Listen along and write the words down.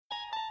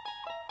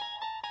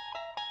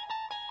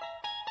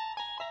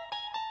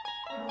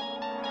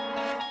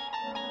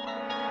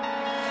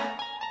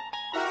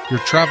You're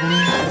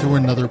traveling through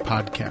another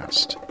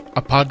podcast.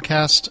 A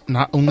podcast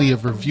not only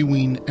of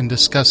reviewing and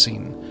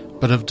discussing,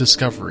 but of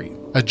discovery.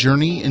 A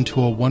journey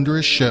into a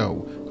wondrous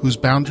show whose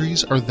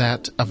boundaries are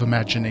that of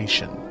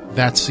imagination.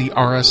 That's the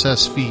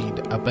RSS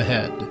feed up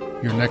ahead.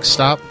 Your next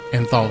stop,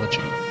 Anthology.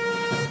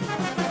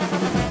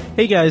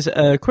 Hey guys,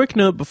 a quick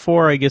note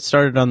before I get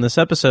started on this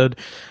episode.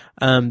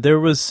 There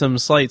was some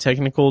slight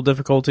technical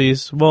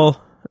difficulties.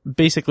 Well,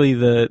 basically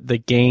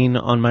the gain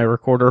on my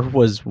recorder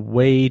was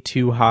way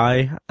too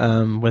high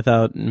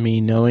without me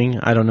knowing.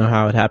 I don't know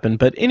how it happened.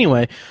 But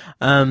anyway,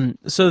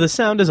 so the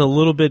sound is a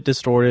little bit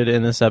distorted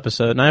in this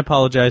episode, and I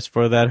apologize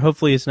for that.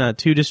 Hopefully it's not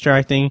too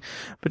distracting,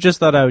 but just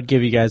thought I would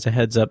give you guys a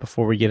heads up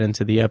before we get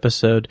into the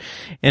episode.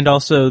 And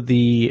also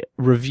the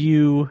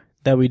review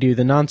that we do,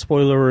 the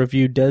non-spoiler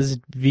review, does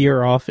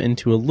veer off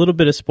into a little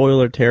bit of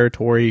spoiler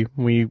territory.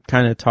 We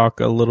kind of talk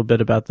a little bit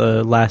about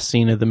the last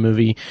scene of the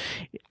movie.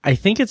 I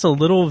think it's a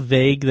little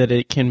vague that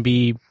it can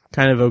be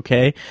kind of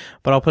okay,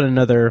 but I'll put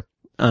another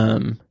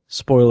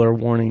spoiler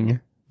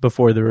warning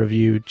before the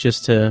review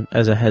just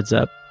as a heads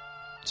up.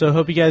 So I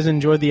hope you guys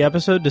enjoyed the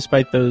episode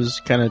despite those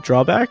kind of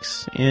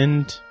drawbacks,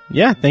 and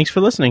yeah, thanks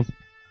for listening.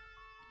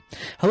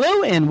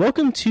 Hello and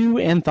welcome to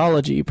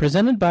Anthology,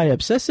 presented by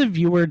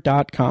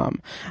ObsessiveViewer.com.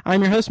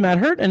 I'm your host, Matt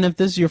Hurt, and if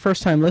this is your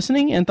first time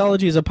listening,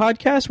 Anthology is a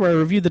podcast where I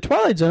review The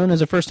Twilight Zone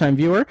as a first-time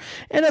viewer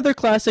and other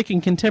classic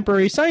and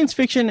contemporary science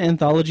fiction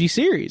anthology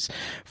series.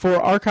 For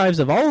archives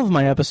of all of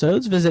my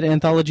episodes, visit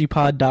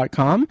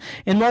AnthologyPod.com,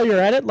 and while you're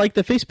at it, like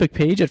the Facebook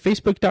page at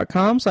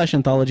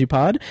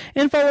Facebook.com/AnthologyPod,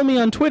 and follow me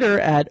on Twitter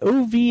at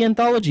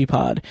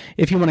OVAnthologyPod.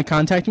 If you want to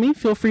contact me,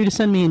 feel free to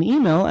send me an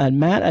email at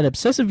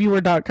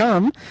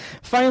matt@ObsessiveViewer.com.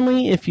 Finally,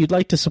 if you'd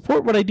like to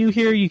support what I do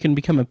here, you can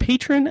become a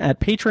patron at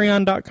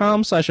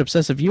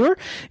patreon.com/obsessiveviewer.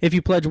 If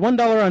you pledge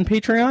 $1 on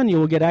Patreon, you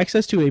will get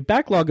access to a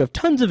backlog of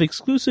tons of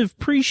exclusive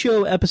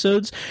pre-show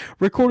episodes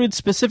recorded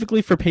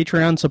specifically for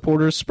Patreon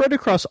supporters spread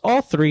across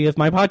all three of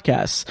my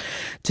podcasts.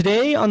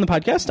 Today on the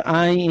podcast,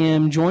 I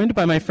am joined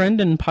by my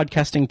friend and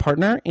podcasting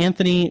partner,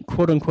 Anthony,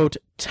 quote-unquote,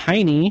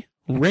 Tiny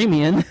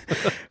Ramion,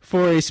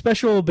 for a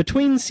special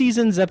Between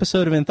Seasons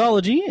episode of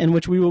Anthology, in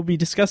which we will be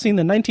discussing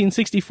the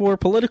 1964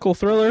 political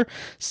thriller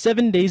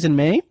 7 Days in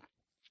May,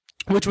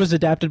 which was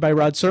adapted by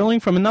Rod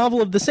Serling from a novel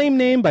of the same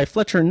name by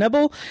Fletcher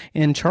Nebel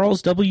and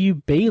Charles W.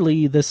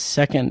 Bailey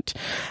II.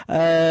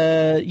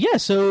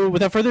 So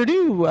without further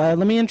ado, let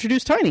me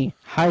introduce Tiny.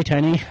 Hi,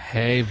 Tiny.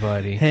 Hey,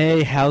 buddy.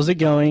 Hey, how's it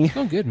going? It's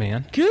going good,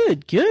 man.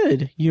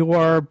 Good. You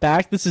are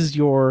back. This is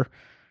your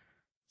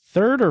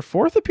third or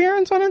fourth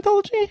appearance on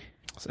Anthology?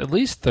 At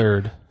least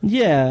third.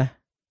 Yeah.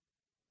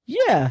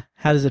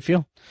 How does it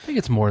feel? I think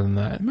it's more than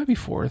that. It might be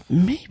fourth.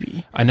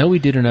 Maybe. I know we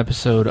did an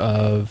episode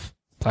of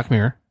Black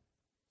Mirror.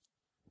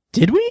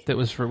 Did we? That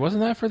was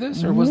wasn't that for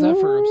this, or was that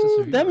for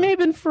Obsessive Viewer? That may have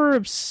been for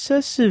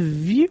Obsessive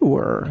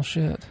Viewer. Oh,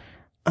 shit.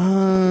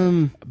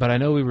 But I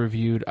know we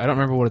reviewed, I don't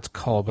remember what it's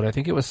called, but I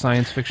think it was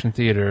science fiction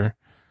theater,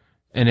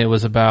 and it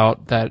was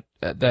about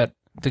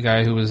the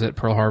guy who was at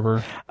Pearl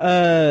Harbor.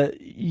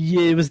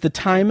 It was the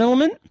time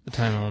element. The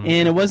time element.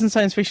 And it wasn't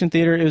science fiction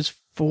theater. It was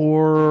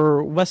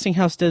for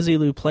Westinghouse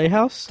Desilu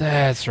Playhouse.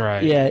 That's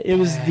right. Yeah, it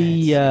was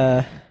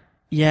it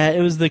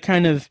was the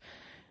kind of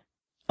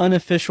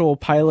unofficial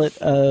pilot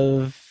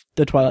of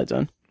The Twilight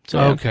Zone. So,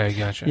 okay,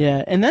 gotcha.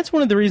 Yeah, and that's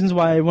one of the reasons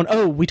why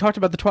we talked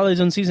about The Twilight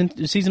Zone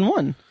season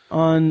 1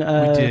 on we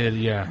did,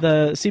 yeah.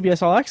 the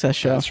CBS All Access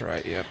show. That's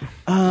right, yep.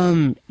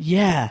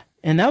 Yeah.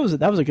 And that was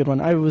a good one.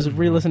 I was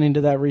re-listening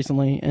to that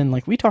recently, and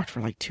we talked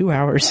for 2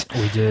 hours.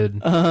 We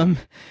did.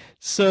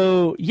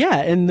 So yeah,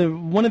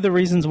 and one of the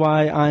reasons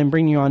why I'm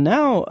bringing you on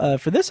now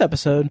for this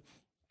episode,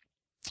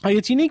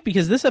 it's unique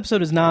because this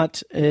episode is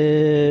not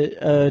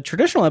a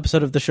traditional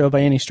episode of the show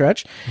by any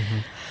stretch.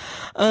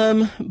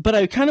 Mm-hmm. But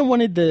I kind of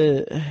wanted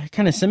the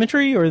kind of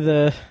symmetry, or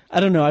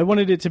I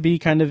wanted it to be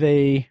kind of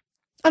a,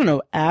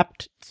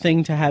 apt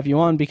thing to have you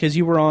on, because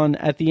you were on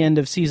at the end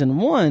of season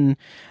 1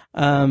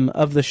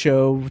 of the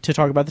show to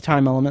talk about the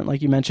time element,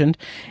 like you mentioned.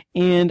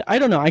 And I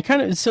don't know,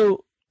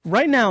 so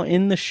right now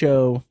in the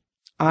show,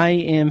 I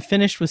am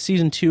finished with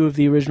season 2 of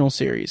the original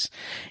series.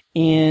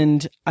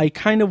 And I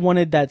kind of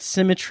wanted that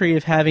symmetry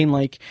of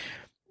having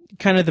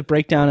kind of the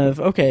breakdown of,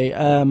 okay,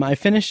 I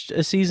finished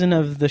a season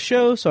of the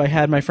show, so I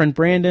had my friend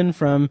Brandon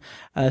from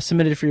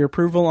Submitted for Your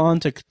Approval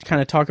on to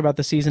kind of talk about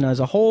the season as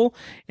a whole,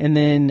 and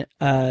then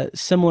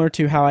similar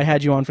to how I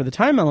had you on for the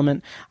time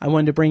element, I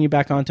wanted to bring you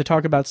back on to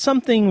talk about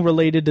something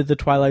related to the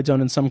Twilight Zone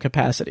in some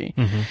capacity.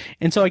 Mm-hmm.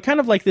 And so I kind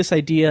of like this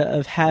idea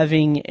of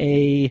having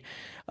a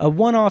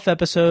one-off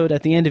episode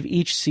at the end of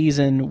each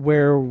season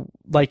where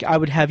I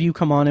would have you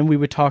come on and we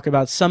would talk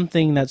about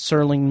something that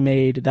Serling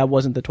made that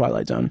wasn't the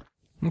Twilight Zone.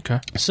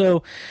 Okay.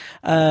 So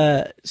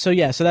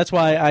that's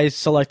why I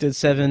selected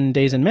 7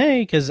 Days in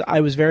May, because I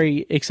was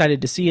very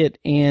excited to see it,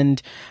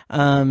 and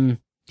and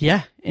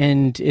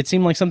it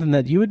seemed like something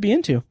that you would be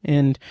into.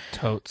 And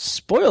totes.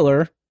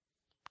 Spoiler,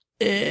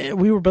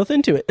 we were both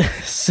into it.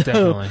 So,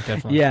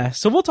 definitely. Yeah,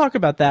 so we'll talk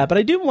about that. But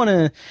I do want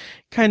to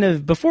kind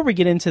of, before we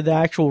get into the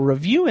actual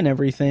review and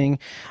everything,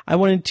 I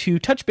wanted to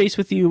touch base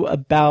with you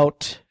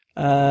about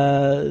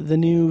the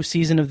new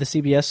season of the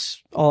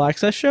CBS All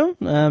Access show.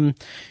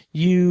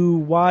 You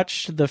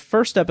watched the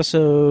first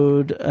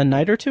episode a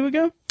night or two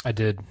ago? I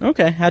did.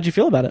 Okay. How'd you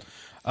feel about it?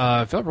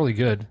 It felt really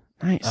good.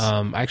 Nice.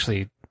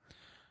 Actually,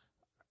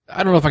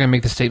 I don't know if I can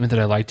make the statement that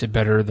I liked it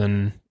better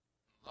than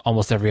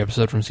almost every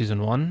episode from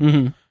season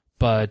 1,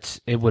 but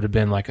it would have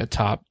been like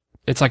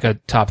it's like a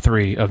top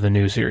 3 of the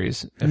new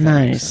series. If that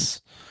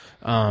makes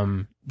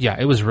sense. Yeah,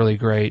 it was really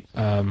great.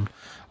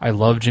 I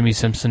love Jimmy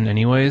Simpson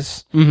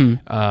anyways,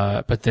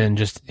 but then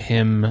just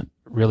him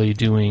really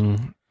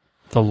doing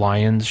the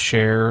lion's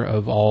share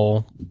of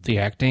all the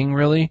acting,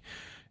 really.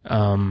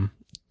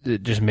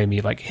 It just made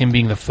me like him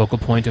being the focal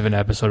point of an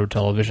episode of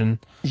television.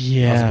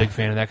 Yeah. I was a big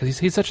fan of that because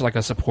he's such like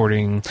a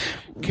supporting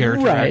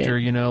character actor,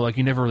 you know, like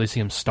you never really see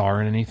him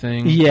star in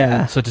anything.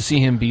 Yeah. So to see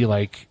him be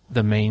like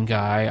the main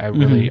guy, I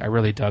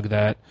really dug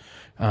that.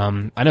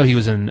 I know he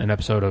was in an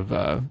episode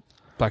of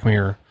Black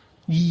Mirror.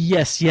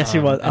 Yes, he was.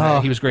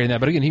 He was great in that.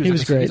 But again, he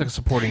was great. He's like a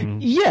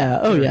supporting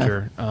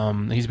character.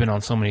 He's been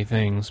on so many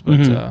things.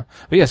 But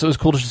yeah, so it was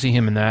cool to see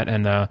him in that.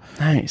 And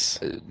nice.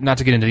 Not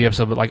to get into the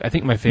episode, but like I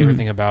think my favorite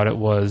thing about it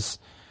was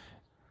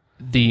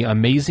the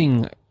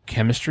amazing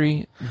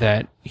chemistry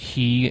that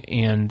he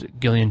and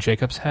Gillian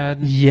Jacobs had.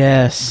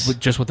 Yes.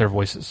 With their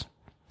voices.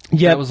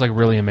 Yeah, that was like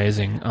really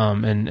amazing.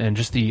 And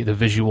just the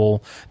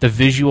visual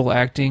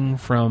acting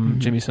from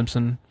Jimmy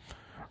Simpson.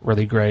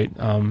 Really great.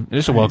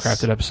 Just a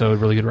well-crafted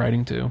episode. Really good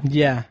writing too.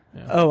 Yeah.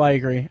 Oh, I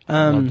agree.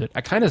 Loved it.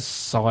 I kind of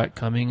saw it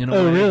coming in a way.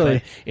 Oh, really?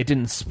 But it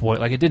didn't spoil.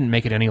 Like it didn't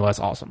make it any less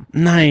awesome.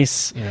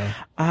 Nice. You know?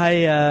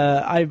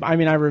 I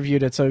mean, I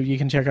reviewed it, so you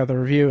can check out the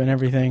review and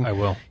everything. I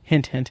will.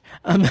 Hint, hint.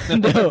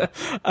 No,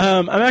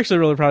 I'm actually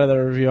really proud of that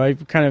review. I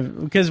kind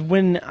of because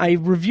when I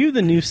review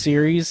the new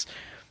series,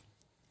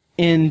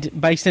 and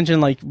by extension,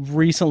 like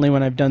recently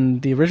when I've done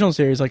the original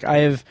series, like I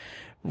have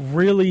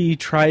really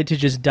tried to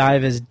just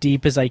dive as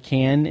deep as I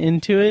can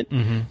into it.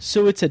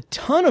 So it's a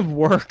ton of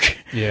work.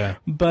 Yeah.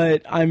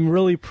 But I'm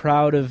really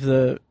proud of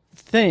the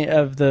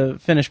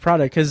finished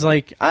product because,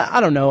 like, I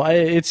don't know,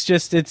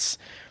 it's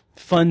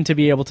fun to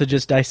be able to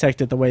just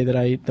dissect it the way that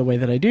I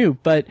do.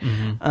 But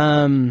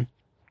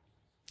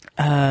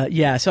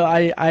yeah. So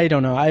I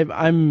don't know.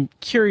 I'm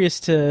curious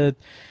to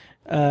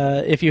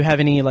if you have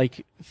any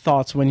like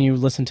thoughts when you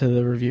listen to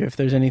the review, if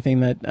there's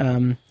anything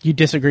that you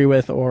disagree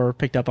with or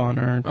picked up on,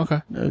 or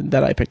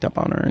that I picked up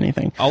on, or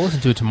anything. I'll listen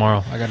to it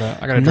tomorrow. I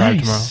gotta drive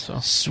tomorrow. So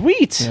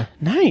sweet, yeah.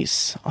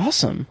 Nice,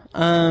 awesome.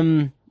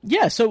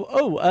 Yeah.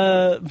 So,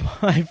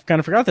 I've kind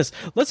of forgot this.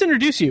 Let's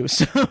introduce you.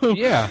 So,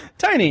 yeah,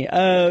 Tiny,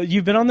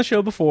 you've been on the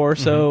show before,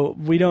 so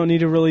we don't need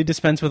to really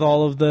dispense with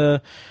all of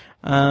the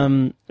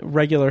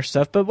regular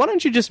stuff, but why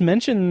don't you just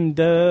mention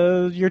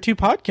your 2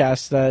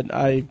 podcasts that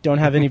I don't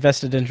have any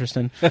vested interest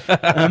in?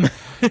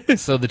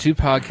 So the 2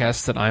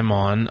 podcasts that I'm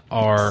on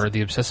are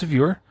the Obsessive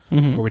Viewer,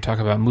 where we talk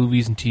about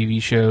movies and TV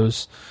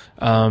shows,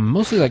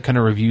 mostly like kind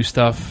of review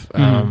stuff.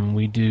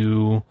 We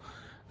do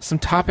some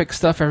topic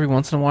stuff every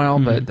once in a while,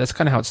 but that's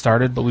kind of how it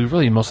started. But we've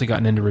really mostly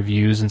gotten into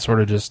reviews and sort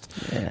of just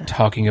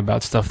talking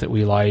about stuff that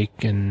we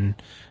like. And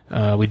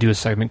we do a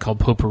segment called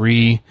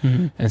Potpourri,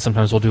 and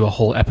sometimes we'll do a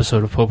whole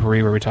episode of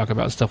Potpourri where we talk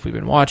about stuff we've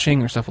been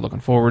watching or stuff we're looking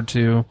forward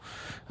to.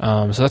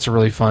 So that's a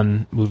really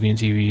fun movie and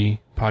TV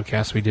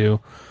podcast we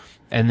do.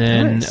 And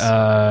then,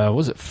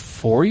 was it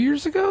 3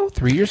 years ago,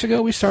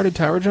 we started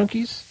Tower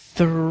Junkies?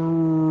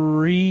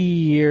 3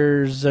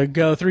 years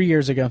ago. 3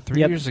 years ago. 3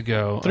 years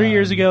ago. 3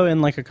 years ago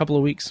in like a couple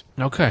of weeks.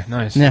 Okay,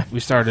 nice. Yeah.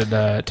 We started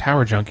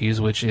Tower Junkies,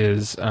 which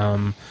is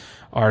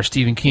our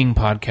Stephen King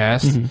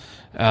podcast.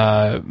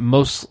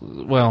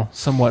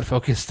 Somewhat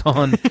focused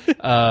on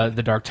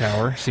the Dark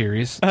Tower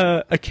series.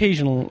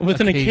 Occasional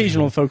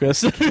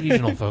focus.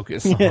 Occasional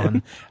focus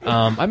on.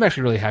 I'm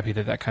actually really happy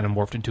that kind of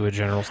morphed into a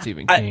general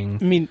Stephen King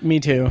me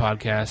too.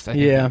 podcast. I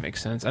think that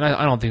makes sense. And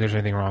I don't think there's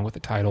anything wrong with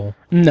the title.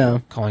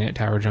 No. Calling it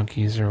Tower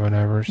Junkies or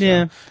whatever. So.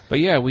 Yeah. But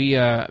yeah, we,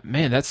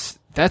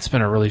 that's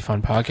been a really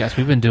fun podcast.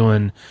 We've been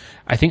doing,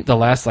 I think the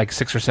last like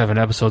 6 or 7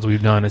 episodes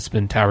we've done, it's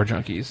been Tower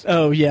Junkies.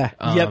 Oh yeah.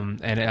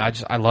 And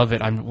I love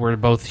it. We're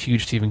both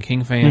huge Stephen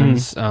King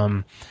fans.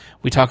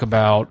 We talk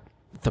about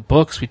the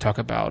books. We talk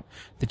about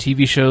the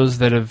TV shows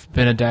that have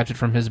been adapted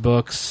from his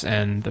books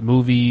and the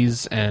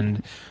movies.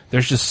 And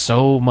there's just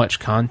so much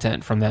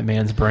content from that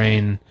man's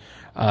brain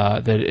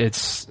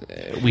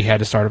that we had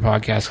to start a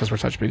podcast because we're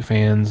such big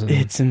fans. And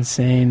it's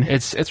insane.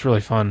 It's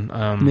really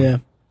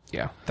fun.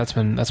 Yeah, that's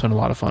been a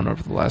lot of fun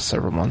over the last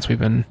several months. We've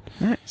been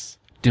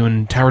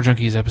doing Tower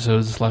Junkies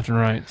episodes left and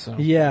right. So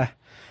yeah,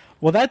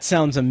 well, that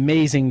sounds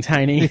amazing,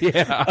 Tiny.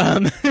 Yeah.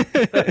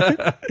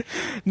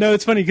 No,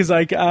 it's funny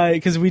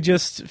because we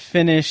just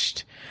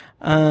finished.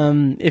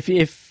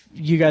 If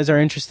you guys are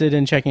interested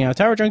in checking out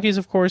Tower Junkies,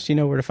 of course, you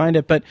know where to find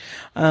it. But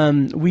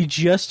we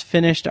just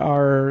finished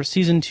our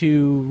season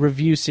 2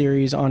 review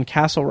series on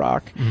Castle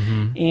Rock.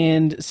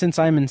 And since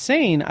I'm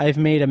insane, I've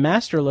made a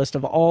master list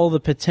of all the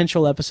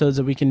potential episodes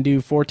that we can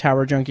do for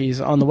Tower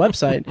Junkies on the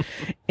website.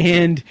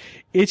 And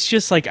it's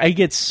just like I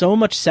get so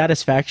much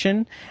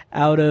satisfaction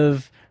out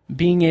of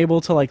being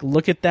able to like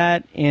look at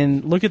that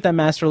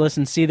master list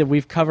and see that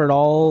we've covered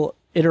all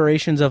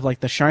iterations of like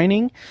The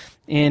Shining,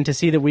 and to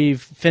see that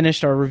we've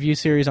finished our review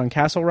series on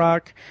Castle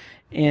Rock,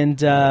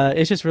 and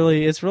it's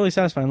really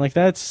satisfying. Like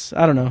I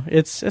don't know,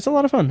 it's a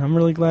lot of fun. I'm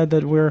really glad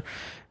that we're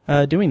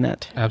doing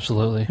that.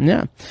 Absolutely.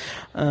 Yeah.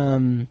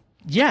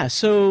 Yeah.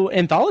 So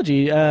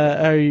Anthology,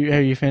 are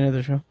you a fan of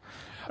the show?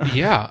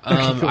 Yeah,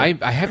 Okay, cool.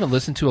 I haven't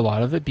listened to a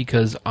lot of it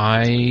because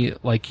I,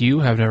 like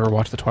you, have never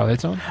watched The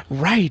Twilight Zone.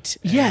 Right.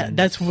 Yeah,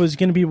 that was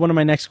going to be one of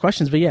my next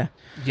questions, but yeah.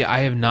 Yeah, I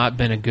have not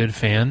been a good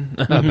fan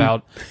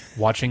about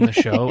watching the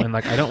show, and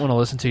like I don't want to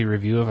listen to your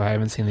review if I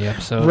haven't seen the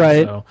episode.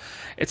 Right. So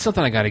it's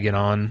something I got to get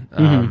on.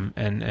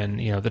 And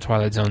you know, The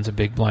Twilight Zone's a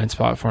big blind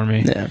spot for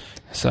me. Yeah.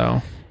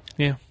 So,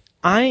 yeah.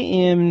 I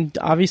am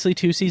obviously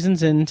 2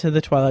 seasons into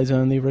The Twilight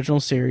Zone, the original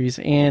series,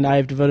 and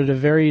I've devoted a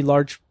very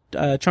large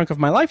chunk of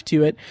my life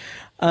to it.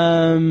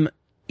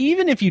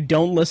 Even if you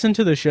don't listen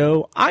to the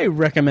show, I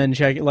recommend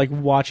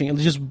watching it.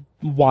 Just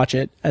watch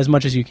it as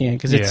much as you can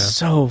because it's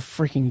so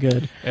freaking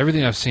good.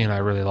 Everything I've seen, I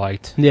really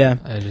liked. Yeah.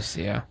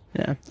 Yeah.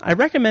 I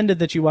recommended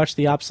that you watch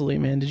The Obsolete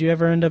Man. Did you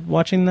ever end up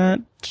watching that?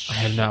 I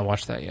have not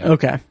watched that yet.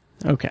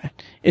 Okay.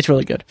 It's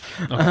really good.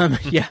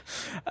 Okay.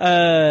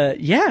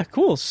 Yeah,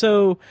 cool.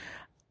 So,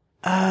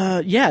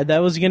 that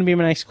was going to be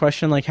my next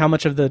question. Like, how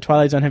much of The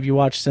Twilight Zone have you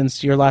watched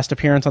since your last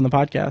appearance on the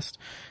podcast,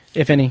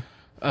 if any?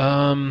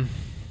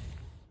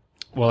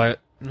 Well, I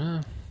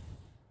don't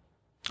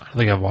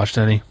think I've watched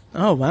any.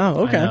 Oh wow,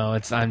 okay. I know,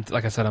 I'm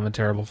like I said, I'm a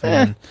terrible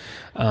fan.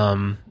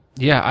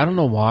 Yeah, I don't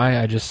know why.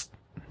 I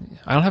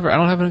don't have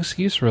an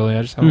excuse really.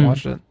 I just haven't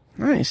watched it.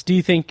 Nice. Do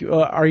you think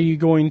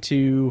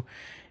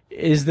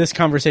is this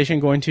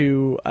conversation going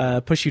to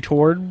push you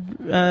toward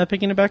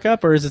picking it back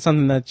up, or is it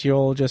something that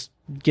you'll just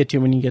get to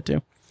when you get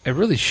to? It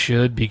really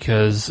should,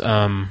 because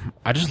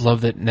I just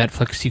love that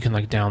Netflix, you can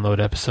like download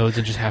episodes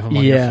and just have them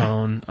on your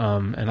phone.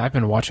 And I've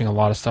been watching a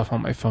lot of stuff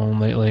on my phone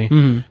lately.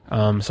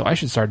 So I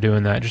should start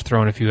doing that, just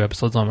throwing a few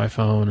episodes on my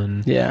phone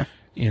and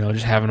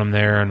just having them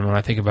there. And when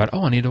I think about,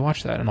 I need to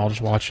watch that, and I'll just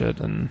watch it.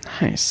 And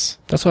nice.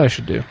 That's what I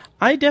should do.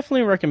 I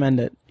definitely recommend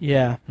it.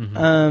 Yeah.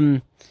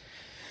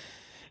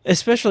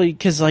 Especially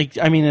because,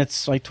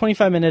 it's like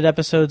 25-minute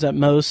episodes at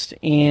most,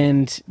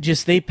 and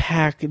just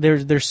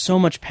there's so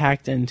much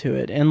packed into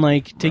it. And,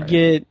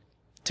 get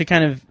to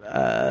kind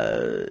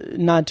of,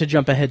 not to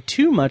jump ahead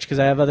too much, because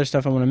I have other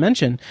stuff I want to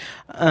mention,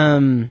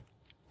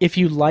 if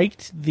you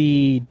liked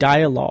the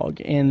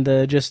dialogue and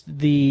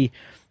the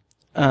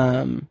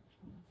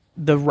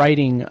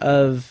writing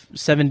of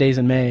 7 Days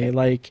in May,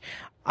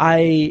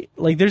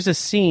 there's a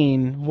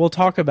scene, we'll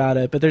talk about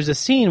it, but there's a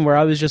scene where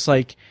I was just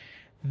like,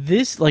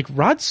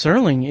 Rod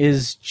Serling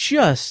is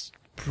just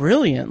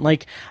brilliant.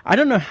 I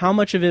don't know how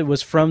much of it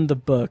was from the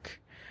book,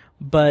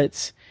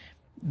 but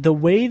the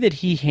way that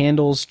he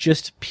handles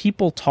just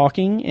people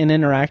talking and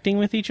interacting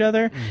with each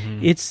other,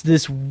 it's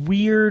this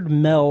weird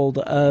meld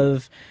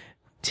of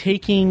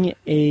taking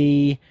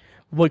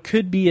what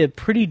could be a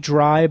pretty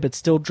dry but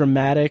still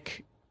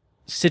dramatic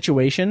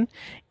situation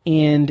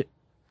and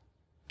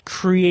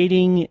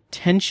creating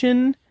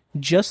tension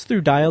just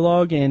through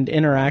dialogue and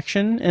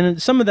interaction. And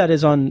some of that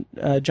is on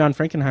John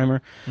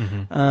Frankenheimer,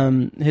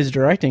 his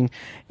directing,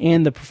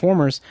 and the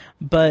performers,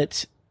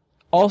 but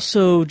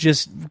also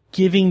just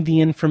giving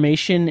the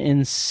information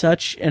in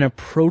such an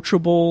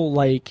approachable,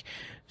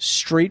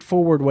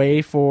 straightforward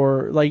way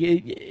for,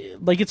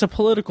 it's a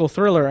political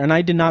thriller, and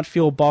I did not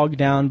feel bogged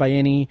down by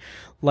any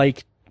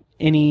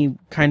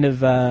kind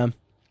of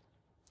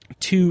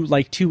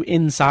too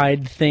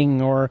inside thing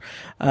or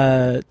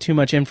too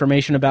much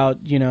information about,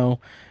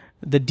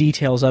 the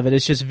details of it.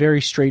 It's just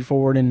very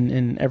straightforward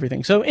and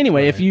everything. So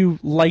anyway, if you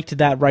liked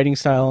that writing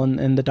style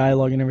and the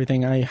dialogue and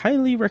everything, I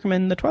highly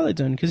recommend The Twilight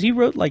Zone, because he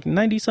wrote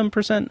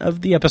 90-some%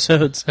 of the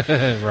episodes.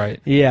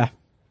 Right. Yeah.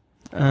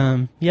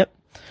 Yep.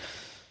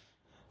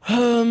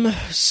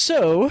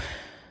 So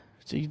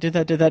you did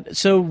that.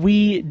 So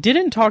we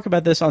didn't talk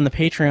about this on the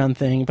Patreon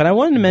thing, but I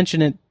wanted to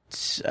mention it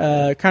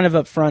kind of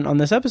up front on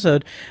this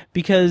episode,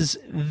 because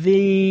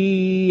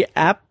the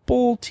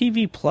Apple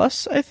TV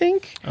Plus, I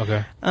think,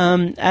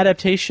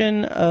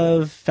 adaptation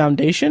of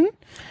Foundation,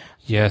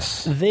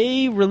 yes,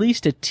 they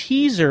released a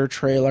teaser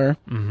trailer.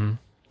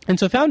 And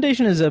so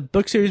Foundation is a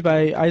book series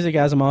by Isaac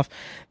Asimov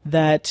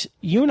that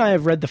you and I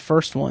have read the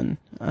first one.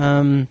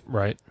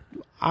 Right.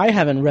 I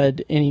haven't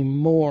read any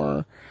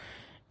more,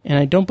 and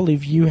I don't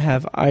believe you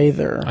have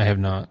either. I have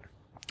not.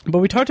 But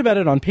we talked about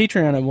it on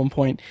Patreon at one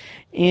point,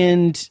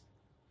 and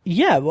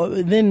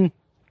then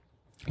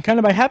kind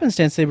of by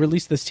happenstance they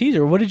released this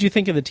teaser. What did you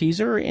think of the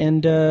teaser,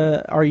 and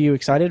are you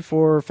excited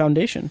for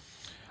Foundation?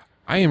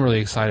 I am really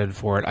excited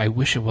for it. I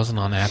wish it wasn't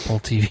on Apple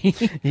TV.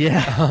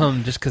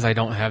 Just because I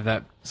don't have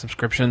that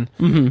subscription.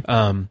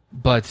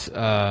 But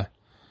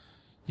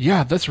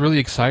that's really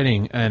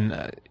exciting.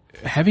 And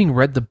having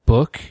read the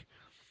book,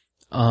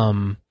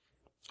 I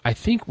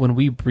think when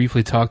we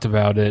briefly talked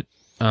about it,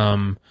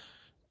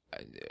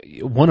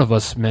 one of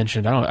us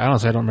mentioned, I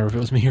don't remember if it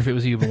was me or if it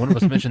was you, but one of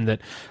us mentioned that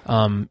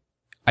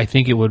I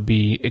think it would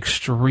be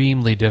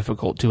extremely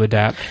difficult to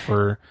adapt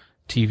for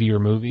TV or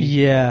movie.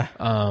 Yeah.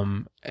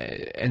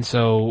 And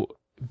so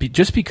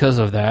just because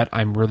of that,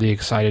 I'm really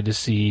excited to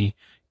see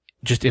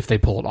just if they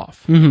pull it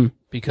off,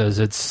 because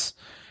it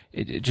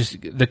just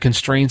the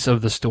constraints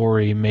of the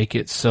story make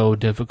it so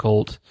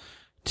difficult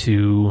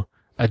to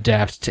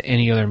adapt to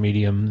any other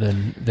medium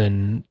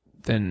than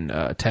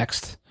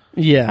text.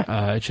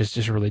 Yeah. It's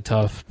just really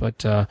tough. But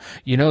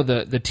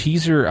the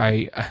teaser,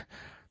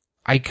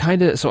 I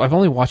kind of, so I've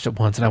only watched it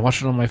once, and I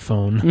watched it on my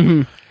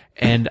phone,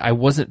 and I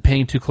wasn't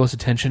paying too close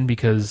attention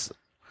because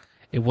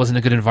it wasn't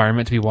a good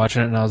environment to be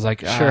watching it, and I was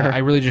like, Sure. I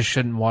really just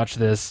shouldn't watch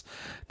this.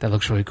 That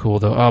looks really cool,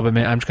 though. Oh, but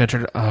man, I'm just gonna try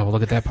to. Oh, well,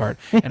 look at that part.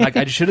 And like,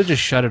 I should have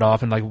just shut it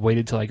off and like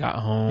waited till I got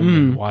home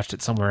and watched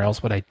it somewhere else,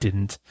 but I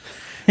didn't.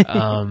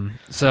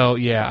 So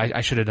yeah,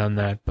 I should have done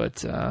that,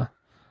 but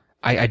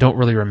I don't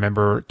really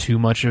remember too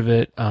much of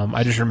it.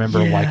 I just remember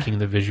liking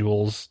the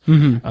visuals,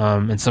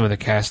 and some of the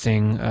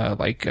casting,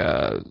 like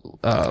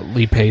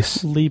Lee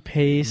Pace. Lee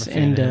Pace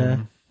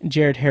and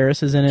Jared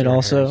Harris is in it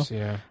also. Harris,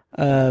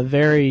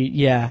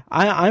 yeah.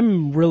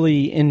 I'm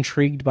really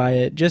intrigued by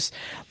it. Just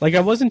like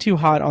I wasn't too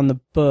hot on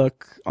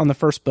the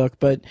first book,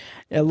 but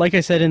like I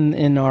said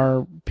in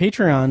our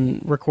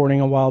Patreon recording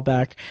a while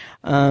back,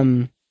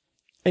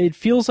 it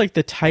feels like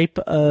the type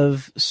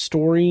of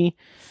story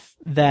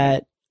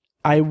that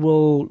I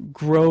will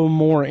grow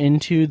more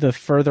into the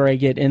further I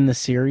get in the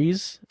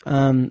series.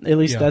 At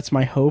least that's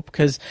my hope,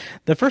 because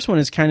the first one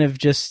is kind of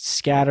just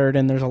scattered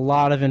and there's a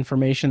lot of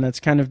information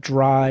that's kind of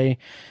dry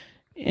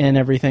and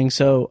everything.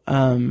 So,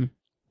 so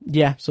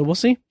we'll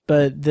see.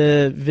 But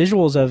the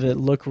visuals of it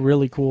look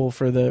really cool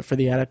for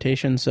the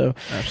adaptation. So,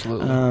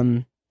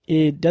 absolutely.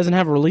 It doesn't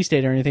have a release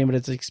date or anything, but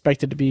it's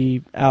expected to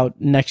be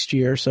out next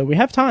year. So we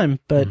have time,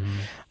 but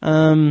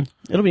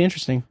it'll be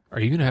interesting. Are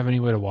you going to have any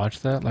way to watch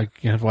that? Like,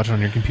 you have to watch it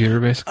on your computer,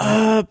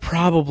 basically?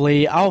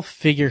 Probably. I'll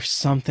figure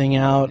something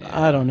out.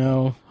 Yeah. I don't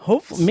know.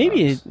 Hopefully,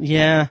 maybe,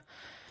 yeah.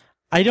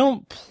 I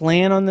don't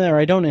plan on that, or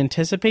I don't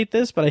anticipate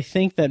this, but I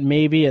think that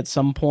maybe at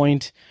some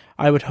point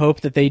I would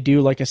hope that they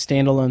do like a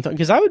standalone thing,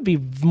 because I would be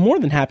more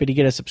than happy to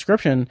get a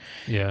subscription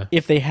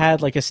if they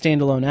had like a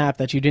standalone app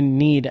that you didn't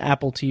need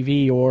Apple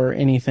TV or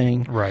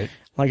anything. Right.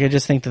 Like, I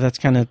just think that that's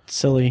kind of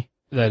silly.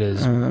 That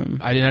is.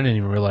 I didn't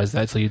even realize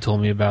that until you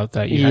told me about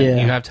that. You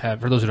have to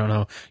have, for those who don't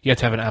know, you have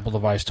to have an Apple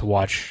device to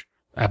watch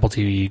Apple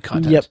TV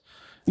content.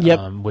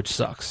 Yep. Which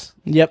sucks.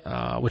 Yep.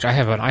 Which I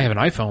have an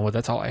iPhone, but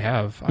that's all I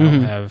have. I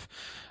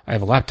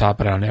have a laptop,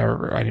 but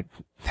I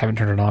haven't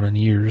turned it on in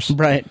years.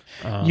 Right.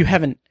 You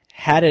haven't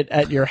had it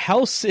at your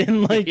house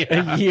in like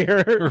a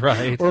year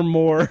right. or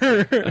more.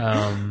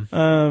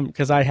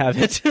 Because I have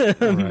it.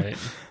 Right.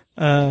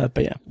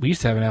 But yeah. We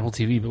used to have an Apple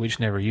TV, but we just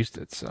never used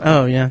it. So.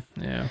 Oh, yeah.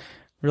 Yeah.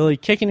 Really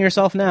kicking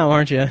yourself now,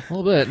 aren't you? A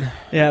little bit.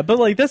 Yeah, but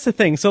like that's the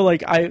thing. So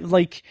like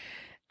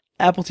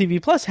Apple TV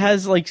Plus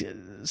has like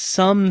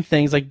some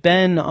things, like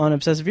Ben on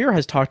Obsessive Viewer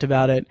has talked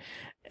about it,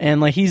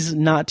 and like he's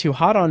not too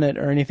hot on it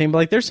or anything, but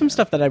like there's some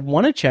stuff that I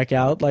want to check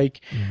out.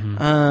 Like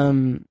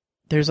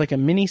there's like a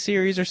mini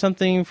series or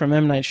something from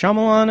M. Night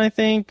Shyamalan, I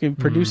think,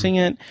 producing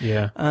it.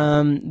 Yeah.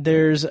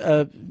 There's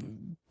a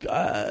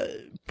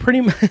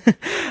pretty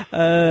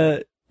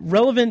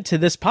relevant to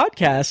this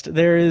podcast,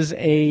 there is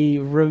a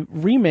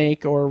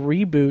remake or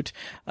reboot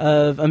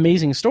of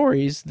Amazing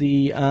Stories,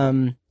 the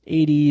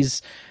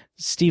 80s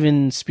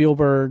Steven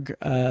Spielberg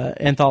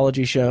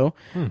anthology show,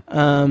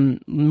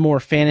 more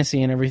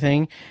fantasy and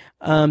everything,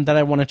 that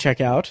I want to check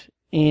out.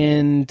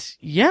 And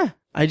yeah,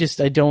 I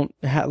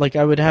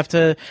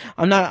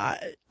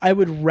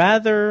would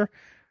rather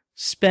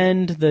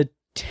spend the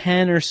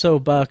 10 or so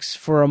bucks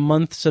for a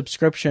month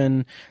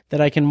subscription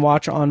that I can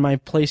watch on my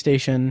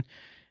PlayStation,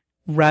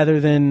 rather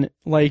than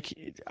like,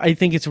 I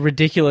think it's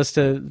ridiculous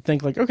to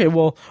think like, okay,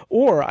 well,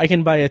 or I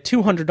can buy a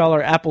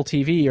 $200 Apple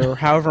TV or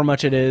however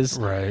much it is.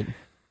 Right.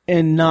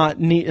 And not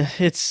need,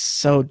 it's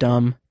so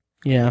dumb.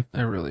 Yeah.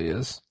 It really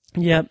is.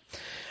 Yep.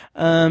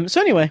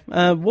 So anyway,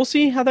 we'll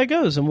see how that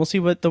goes, and we'll see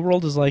what the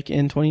world is like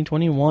in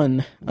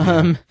 2021.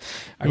 I'm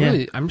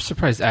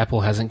surprised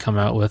Apple hasn't come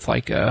out with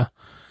like a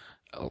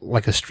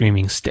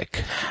streaming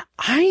stick.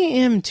 I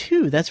am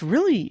too. That's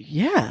really,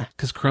 yeah.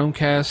 Because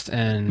Chromecast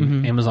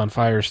and Amazon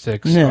Fire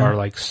Sticks are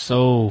like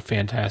so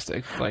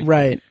fantastic. Like,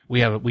 right.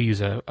 We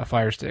use a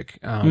Fire Stick,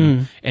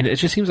 and it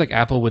just seems like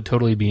Apple would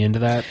totally be into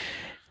that.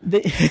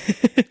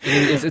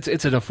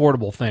 It's an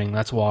affordable thing.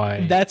 That's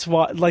why. That's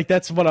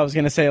what I was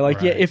gonna say. Like,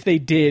 right. Yeah, if they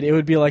did, it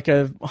would be like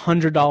a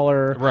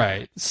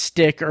 $100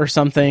 stick or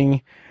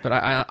something. But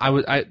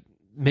I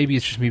maybe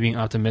it's just me being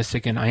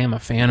optimistic, and I am a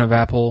fan of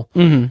Apple,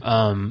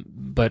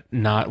 but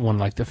not one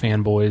like the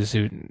fanboys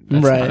who.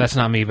 That's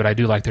not me, but I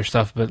do like their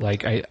stuff. But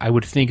like, I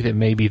would think that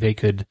maybe they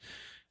could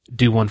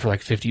do one for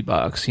like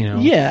 $50, you know?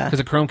 Yeah. Because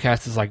a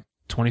Chromecast is like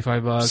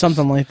 $25,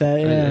 something like that.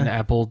 Yeah. An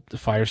Apple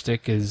Fire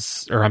Stick an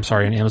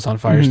Amazon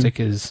Fire Stick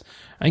is,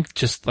 I think,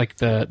 just like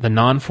the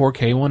non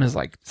 4K one is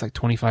like, it's like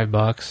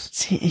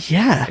 $25.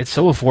 Yeah. It's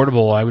so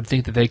affordable. I would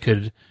think that they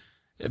could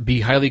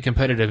be highly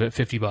competitive at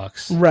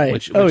 $50. Right.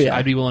 Which yeah.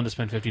 I'd be willing to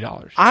spend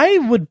 $50. I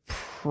would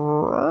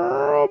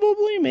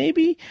probably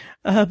maybe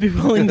be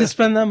willing to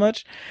spend that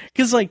much,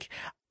 because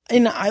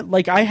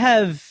I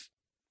have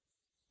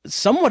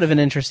somewhat of an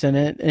interest in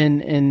it,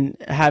 in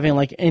having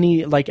like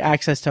any like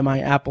access to my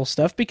Apple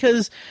stuff,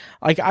 because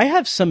like I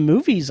have some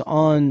movies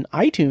on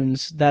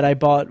iTunes that I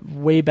bought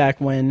way back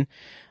when,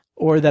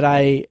 or that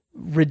I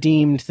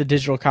redeemed the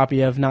digital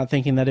copy of, not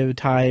thinking that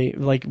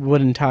it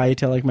wouldn't tie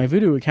to like my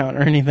Vudu account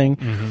or anything.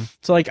 Mm-hmm.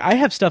 So like I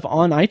have stuff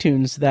on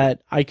iTunes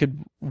that I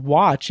could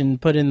watch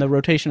and put in the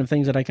rotation of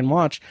things that I can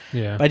watch.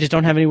 Yeah. But I just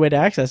don't have any way to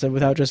access it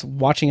without just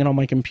watching it on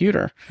my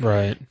computer.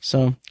 Right.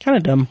 So kind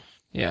of dumb.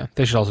 Yeah.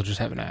 They should also just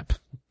have an app.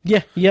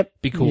 Yeah. Yep.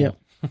 Be cool. Yep.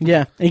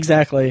 Yeah,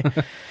 exactly.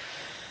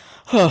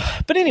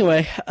 But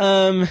anyway,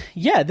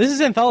 this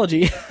is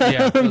Anthology.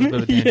 Yeah, that was a bit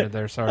of a tangent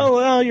there, sorry. Oh,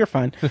 well, you're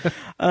fine.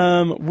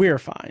 We're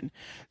fine.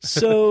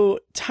 So,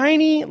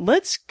 Tiny,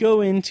 let's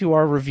go into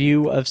our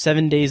review of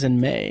 7 Days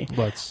in May.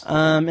 Let's.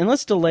 And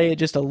let's delay it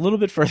just a little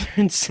bit further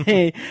and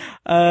say,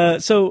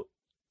 so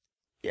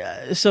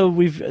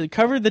we've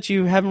covered that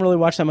you haven't really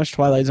watched that much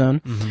Twilight Zone.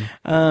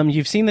 Mm-hmm.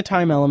 You've seen the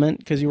time element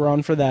because you were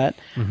on for that,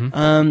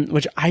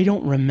 which I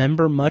don't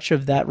remember much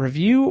of that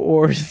review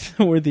or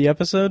the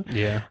episode.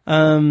 Yeah.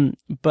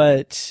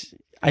 But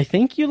I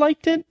think you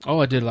liked it. Oh,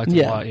 I did like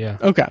it a lot, yeah.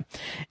 Okay.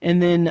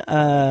 And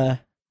then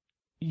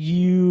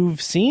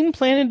you've seen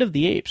Planet of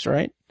the Apes,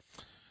 right?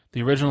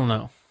 The original,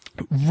 no.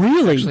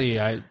 Really? Actually,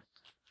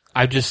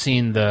 I've just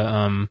seen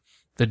the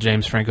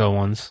James Franco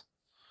ones.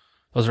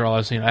 Those are all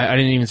I've seen. I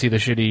didn't even see the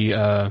shitty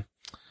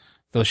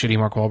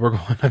Mark Wahlberg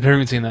one. I've never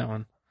even seen that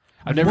one.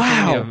 I've never seen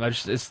any of them.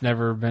 It's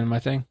never been my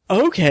thing.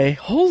 Okay.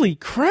 Holy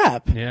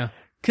crap. Yeah.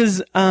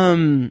 Because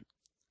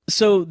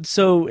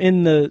so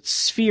in the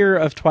sphere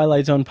of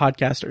Twilight Zone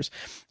podcasters,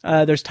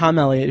 there's Tom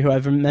Elliott, who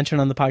I've mentioned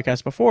on the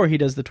podcast before. He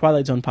does the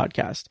Twilight Zone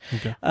podcast.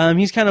 Okay.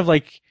 He's kind of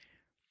like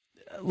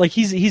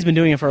he's been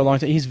doing it for a long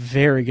time. He's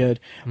very good,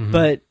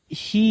 but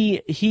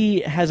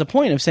he has a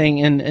point of saying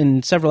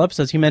in several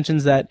episodes, he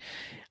mentions that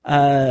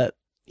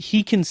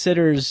he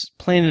considers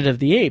Planet of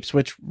the Apes,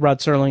 which Rod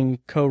Serling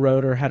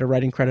co-wrote or had a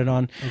writing credit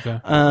on.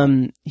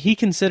 Okay. He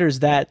considers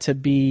that to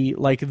be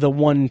like the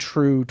one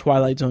true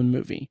Twilight Zone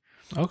movie.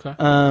 Okay.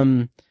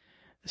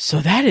 So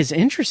that is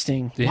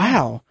interesting. Yeah.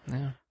 Wow.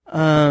 Yeah.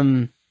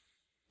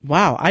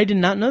 Wow. I did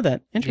not know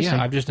that. Interesting.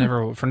 Yeah, I've just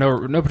never, for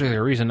no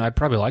particular reason, I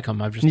probably like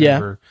them. I've just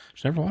never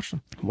watched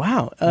them.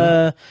 Wow.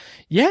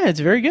 Yeah,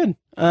 it's very good.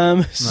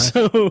 Nice.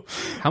 So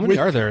how many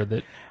are there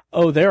that?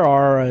 Oh, there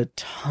are a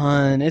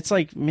ton. It's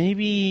like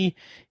maybe,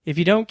 if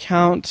you don't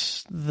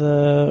count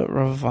the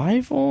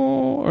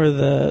revival or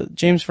the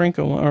James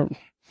Franco one, or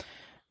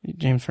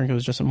James Franco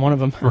was just in one of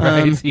them.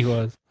 Right, he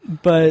was.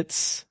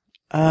 But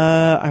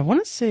I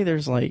want to say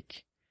there's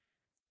like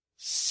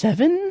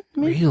 7,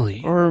 maybe?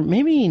 Really? Or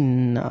maybe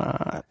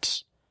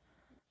not.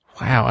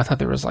 Wow, I thought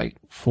there was like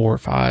 4 or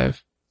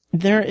 5.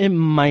 There, it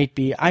might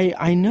be.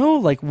 I know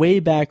like way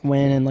back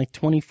when in like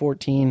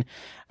 2014,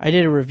 I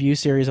did a review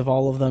series of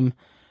all of them.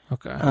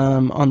 Okay.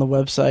 On the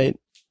website.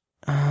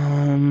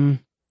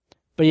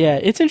 But yeah,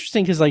 it's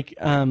interesting because like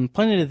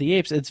Planet of the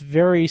Apes, it's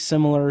very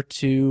similar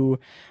to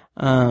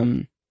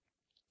a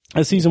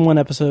season 1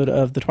 episode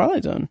of The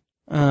Twilight Zone.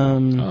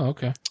 Oh,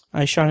 okay.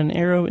 I shot an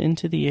arrow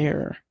into the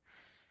air.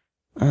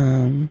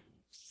 For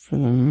the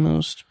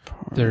most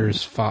part.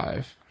 There's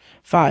 5.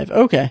 5,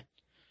 okay.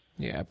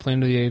 Yeah,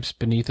 Planet of the Apes,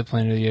 Beneath the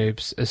Planet of the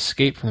Apes,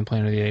 Escape from the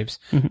Planet of the Apes,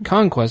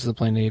 Conquest of the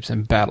Planet of the Apes,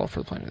 and Battle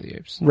for the Planet of the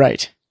Apes.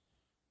 Right.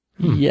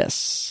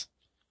 Yes.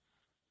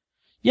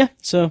 Yeah,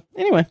 so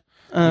anyway.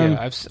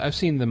 Yeah, I've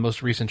seen the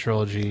most recent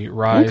trilogy,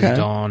 Rise,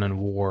 Dawn, and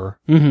War.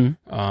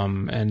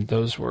 And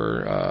those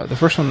were the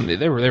first one.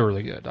 They were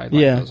really good. I liked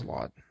those a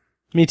lot.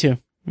 Me too.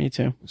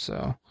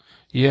 So,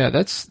 yeah,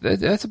 that's. I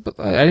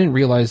didn't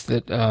realize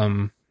that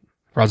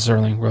Rod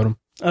Serling wrote them.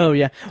 Oh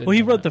yeah, well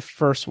he wrote the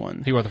first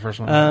one. He wrote the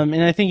first one.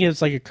 And I think it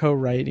was like a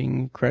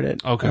co-writing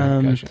credit. Okay,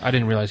 gotcha. I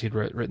didn't realize he'd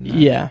written that.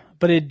 Yeah,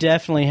 but it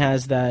definitely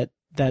has that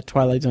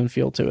Twilight Zone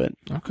feel to it.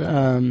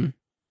 Okay.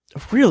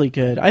 Really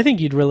good. I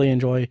think you'd really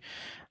enjoy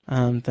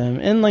them,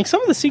 and like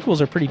some of the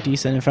sequels are pretty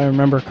decent if I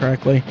remember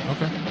correctly.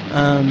 Okay.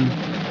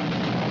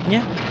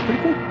 Yeah,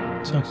 pretty cool.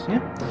 So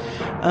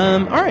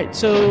yeah. All right.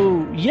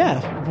 So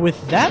yeah,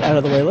 with that out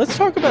of the way, let's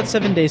talk about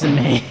 7 Days in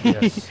May.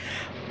 Yes.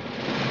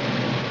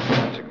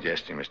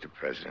 Suggesting, Mr.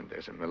 President,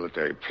 there's a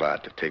military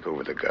plot to take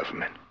over the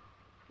government.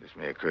 This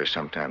may occur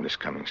sometime this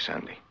coming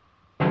Sunday.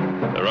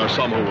 There are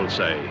some who will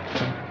say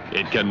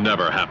it can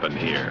never happen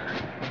here.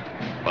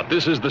 But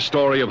this is the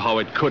story of how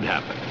it could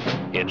happen.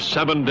 In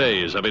 7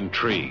 days of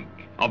intrigue,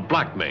 of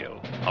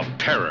blackmail, of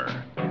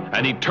terror,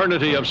 an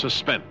eternity of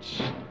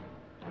suspense.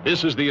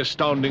 This is the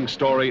astounding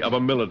story of a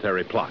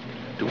military plot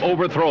to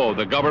overthrow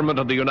the government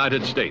of the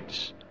United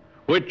States,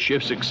 which,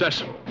 if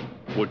successful,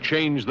 would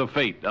change the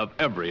fate of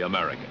every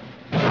American.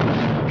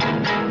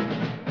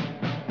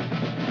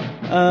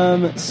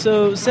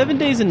 So 7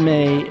 Days in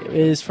May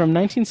is from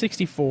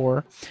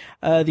 1964.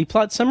 The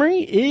plot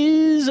summary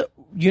is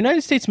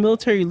United States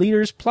military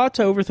leaders plot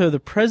to overthrow the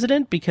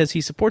president because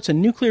he supports a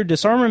nuclear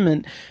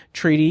disarmament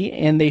treaty,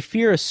 and they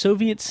fear a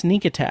Soviet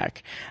sneak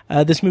attack.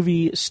 This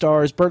movie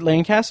stars Burt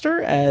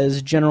Lancaster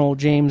as General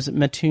James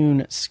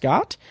Mattoon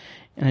Scott.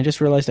 And I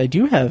just realized I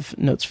do have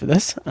notes for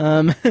this.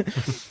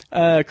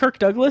 Kirk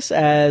Douglas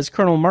as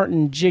Colonel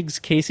Martin Jiggs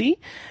Casey,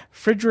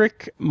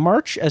 Frederick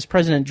March as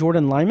President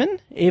Jordan Lyman,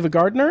 Ava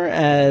Gardner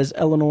as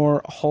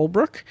Eleanor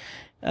Holbrook,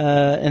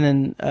 and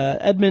then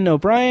Edmund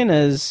O'Brien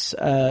as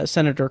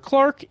Senator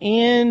Clark,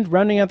 and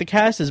rounding out the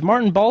cast is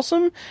Martin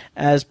Balsam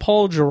as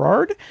Paul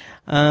Gerard.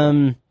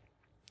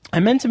 I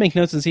meant to make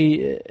notes and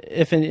see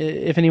if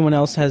anyone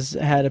else has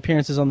had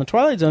appearances on The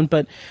Twilight Zone,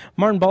 but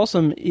Martin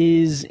Balsam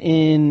is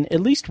in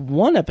at least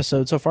one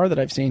episode so far that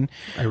I've seen.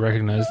 I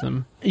recognize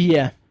them.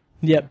 Yeah.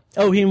 Yep.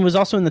 Oh, he was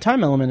also in The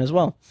Time Element as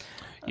well.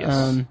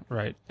 Yes,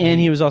 right.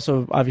 And he was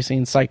also obviously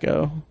in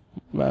Psycho.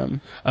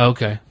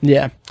 Okay.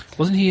 Yeah.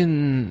 Wasn't he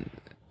in...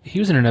 He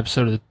was in an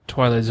episode of The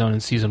Twilight Zone in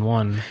season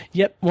 1.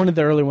 Yep, one of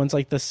the early ones,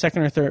 like the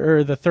second or third,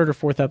 or the third or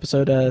fourth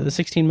episode, the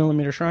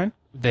 16mm Shrine.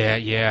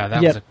 That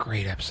was a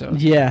great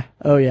episode. Yeah.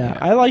 Oh, yeah.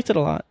 I liked it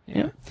a lot.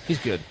 Yeah. He's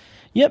good.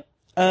 Yep.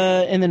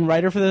 And then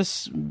writer for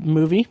this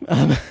movie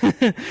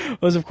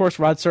was, of course,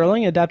 Rod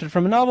Serling, adapted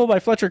from a novel by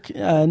Fletcher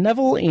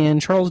Neville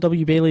and Charles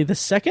W. Bailey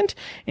II.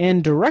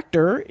 And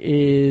director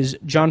is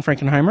John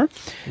Frankenheimer.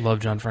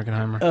 Love John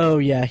Frankenheimer. Oh,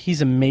 yeah.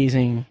 He's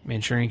amazing.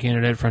 Manchurian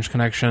Candidate, French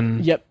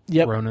Connection. Yep.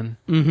 Ronin.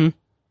 Mm-hmm.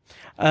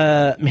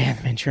 Man,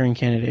 Manchurian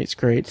Candidate's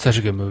great. Such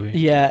a good movie.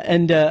 Yeah,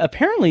 and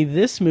apparently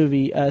this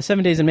movie,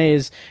 7 Days in May,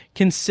 is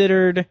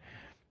considered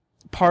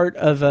part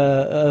of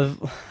a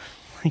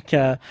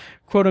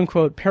quote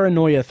unquote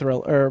paranoia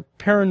thriller or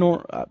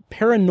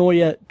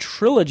paranoia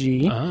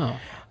trilogy. Oh.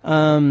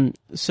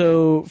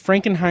 So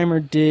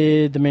Frankenheimer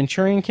did The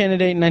Manchurian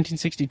Candidate in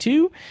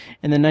 1962,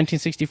 and then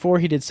 1964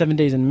 he did 7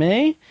 Days in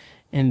May,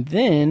 and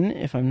then,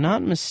 if I'm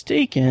not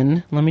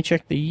mistaken, let me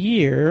check the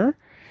year.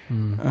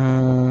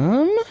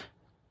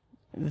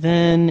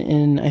 Then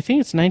in, I think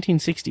it's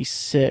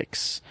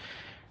 1966.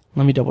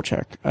 Let me double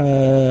check.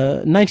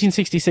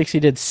 1966 he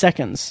did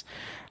Seconds.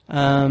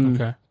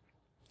 Okay.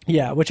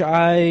 Yeah, which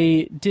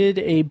I did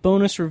a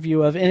bonus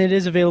review of, and it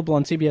is available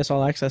on CBS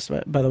All Access,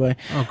 by the way.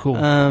 Oh, cool.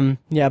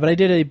 Yeah, but I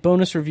did a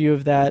bonus review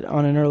of that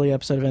on an early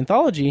episode of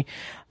Anthology.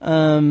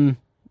 Yeah,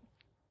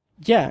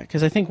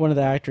 because I think one of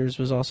the actors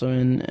was also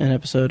in an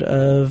episode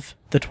of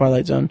The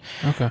Twilight Zone.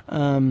 Okay.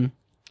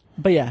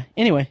 But yeah,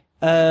 anyway,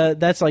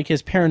 that's like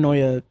his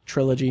paranoia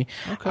trilogy.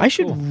 Okay, I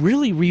should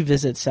really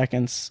revisit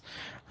Seconds.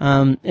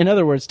 In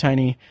other words,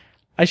 Tiny,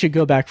 I should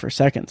go back for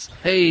Seconds.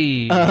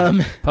 Hey,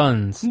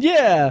 puns.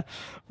 Yeah,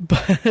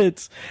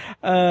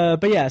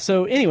 but yeah.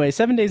 So anyway,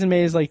 7 Days in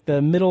May is like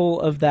the middle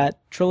of that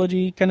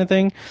trilogy kind of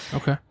thing.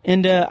 Okay.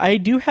 And I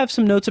do have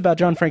some notes about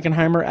John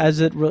Frankenheimer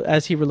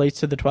as he relates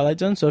to The Twilight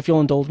Zone. So if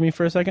you'll indulge me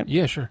for a second.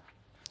 Yeah, sure.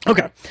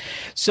 Okay.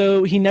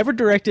 So he never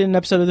directed an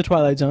episode of The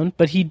Twilight Zone,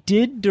 but he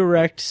did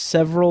direct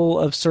several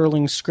of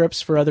Serling's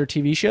scripts for other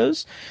TV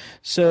shows.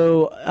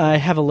 So I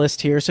have a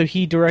list here. So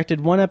he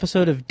directed one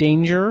episode of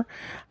Danger,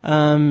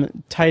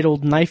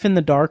 titled Knife in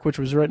the Dark, which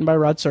was written by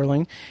Rod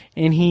Serling,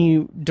 and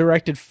he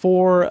directed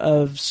 4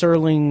 of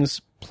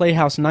Serling's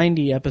Playhouse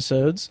 90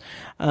 episodes.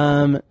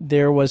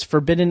 There was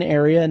Forbidden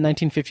Area in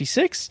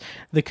 1956,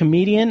 The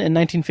Comedian in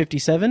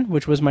 1957,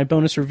 which was my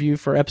bonus review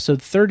for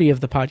episode 30 of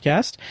the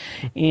podcast,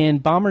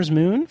 and Bomber's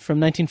Moon from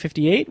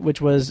 1958,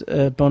 which was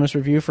a bonus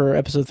review for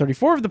episode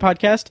 34 of the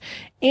podcast,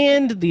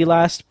 and the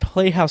last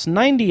Playhouse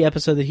 90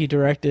 episode that he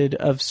directed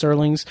of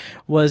Serling's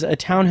was A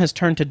Town Has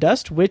Turned to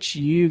Dust, which,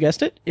 you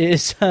guessed it,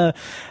 is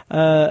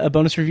a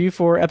bonus review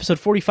for episode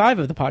 45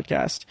 of the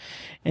podcast.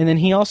 And then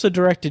he also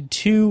directed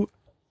 2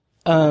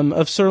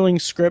 of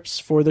Serling's scripts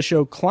for the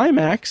show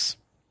Climax,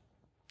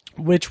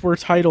 which were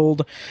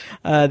titled,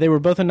 they were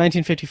both in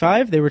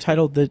 1955. They were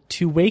titled The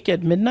To Wake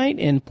at Midnight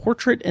and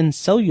Portrait and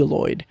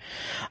Celluloid.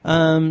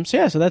 So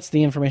that's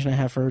the information I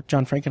have for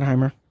John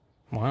Frankenheimer.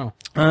 Wow.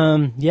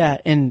 Yeah,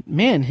 and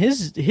man,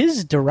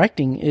 his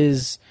directing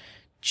is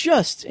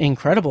just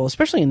incredible,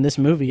 especially in this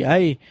movie.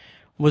 I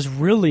was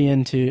really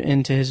into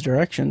his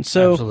direction.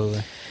 So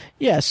absolutely.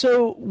 Yeah,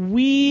 so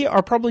we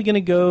are probably going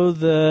to go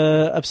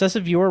the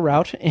Obsessive Viewer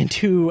route and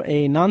do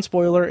a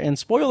non-spoiler and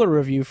spoiler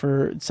review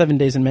for 7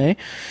 Days in May.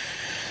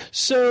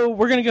 So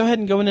we're going to go ahead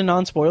and go into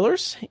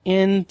non-spoilers.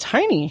 And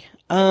Tiny,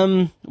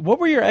 what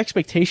were your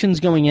expectations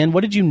going in?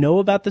 What did you know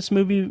about this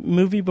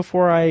movie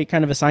before I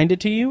kind of assigned it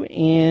to you?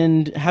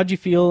 And how'd you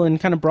feel in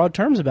kind of broad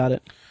terms about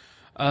it?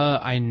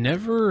 I had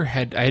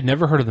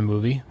never heard of the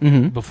movie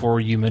before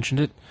you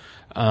mentioned it.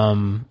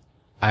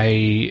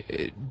 I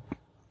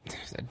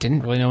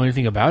didn't really know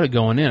anything about it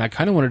going in. I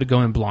kind of wanted to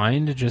go in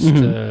blind, just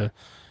to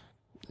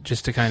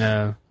kind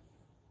of,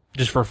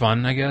 just for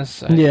fun, I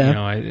guess. Yeah.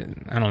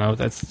 I don't know.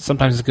 That's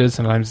sometimes it's good,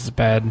 sometimes it's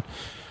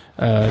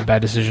a bad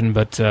decision,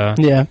 but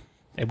yeah,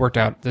 it worked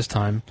out this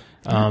time.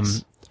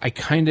 Nice. It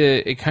kind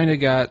of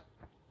got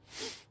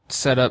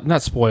set up,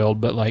 not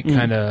spoiled, but like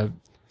kind of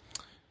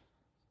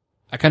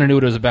I kind of knew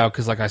what it was about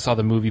because, like, I saw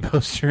the movie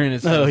poster and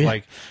it says,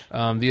 like,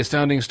 the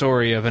astounding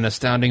story of an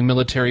astounding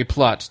military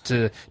plot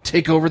to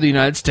take over the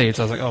United States.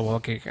 I was like, oh, well,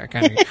 okay, I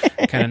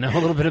kind of know a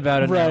little bit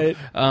about it right.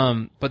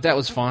 now. But that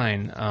was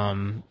fine.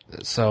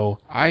 So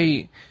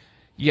I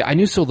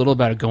knew so little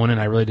about it going in.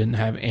 I really didn't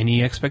have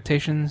any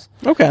expectations.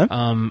 Okay.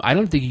 I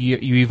don't think you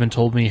even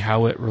told me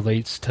how it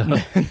relates to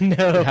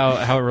no.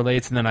 how it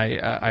relates, and then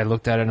I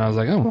looked at it and I was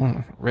like, oh,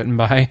 well, written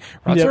by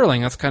Rod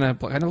Serling. That's kind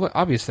of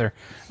obvious there.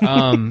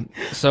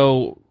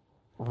 So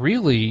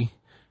really,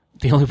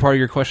 the only part of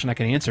your question I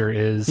can answer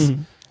is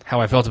how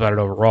I felt about it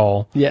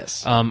overall.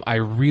 Yes. I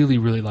really,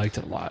 really liked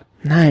it a lot.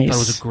 Nice. I thought it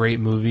was a great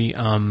movie.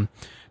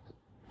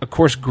 Of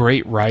course,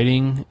 great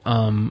writing.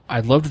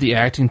 I loved the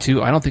acting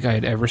too. I don't think I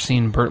had ever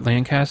seen Burt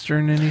Lancaster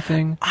in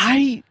anything.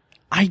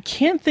 I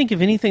can't think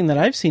of anything that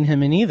I've seen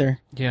him in either.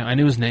 Yeah, I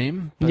knew his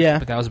name, but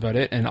that was about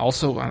it. And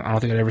also, I don't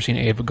think I'd ever seen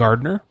Ava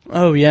Gardner.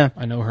 Oh, yeah.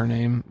 I know her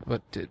name,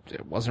 but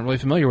it wasn't really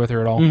familiar with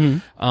her at all.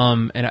 And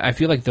I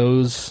feel like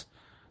those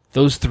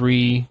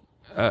three,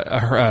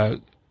 Kirk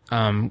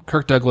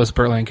Douglas,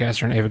 Burt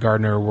Lancaster, and Ava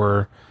Gardner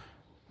were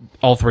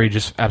all three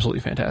just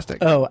absolutely fantastic.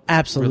 Oh,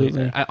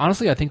 absolutely. Really,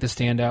 honestly, I think the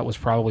standout was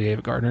probably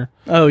Ava Gardner.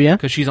 Oh, yeah?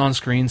 Because she's on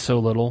screen so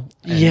little.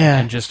 And,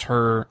 and just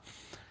her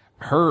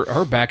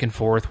back and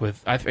forth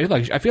with, I feel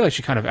like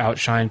she kind of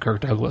outshined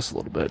Kirk Douglas a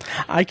little bit.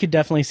 I could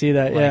definitely see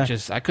that.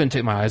 I couldn't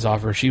take my eyes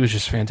off her. She was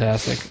just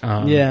fantastic.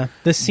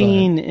 The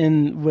scene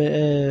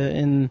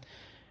in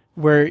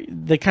where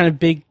the kind of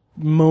big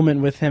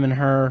moment with him and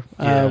her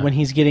when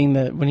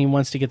he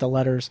wants to get the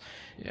letters,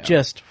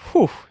 just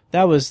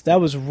that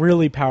was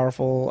really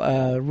powerful,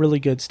 really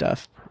good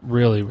stuff.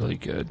 Really, really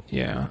good.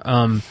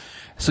 Yeah.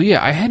 So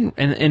yeah, I hadn't,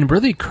 and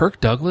really Kirk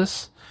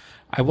Douglas.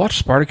 I watched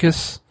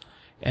Spartacus.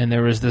 And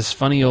there was this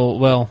funny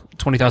old,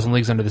 20,000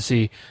 Leagues Under the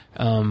Sea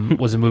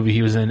was a movie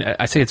he was in.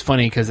 I say it's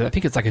funny because I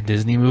think it's like a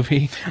Disney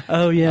movie.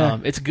 Oh, yeah.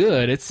 It's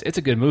good. It's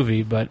a good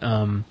movie, but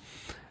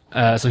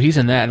so he's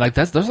in that. And like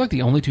those are like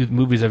the only two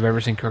movies I've ever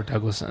seen Kirk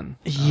Douglas in.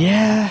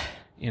 Yeah.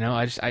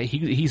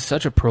 He's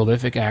such a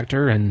prolific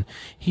actor, and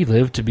he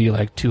lived to be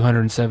like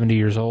 270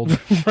 years old.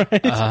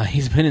 Right.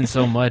 He's been in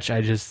so much.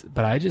 I just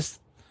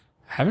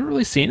haven't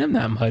really seen him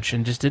that much,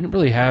 and just didn't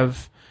really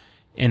have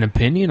an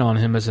opinion on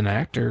him as an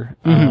actor.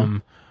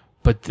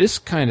 But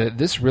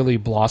this really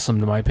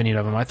blossomed my opinion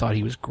of him. I thought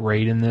he was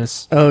great in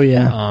this. Oh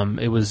yeah.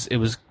 It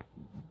was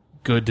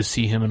good to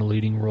see him in a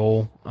leading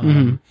role.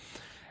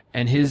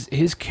 And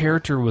his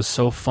character was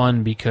so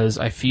fun because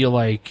I feel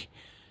like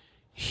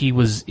he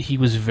was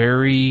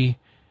very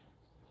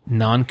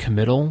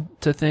non-committal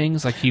to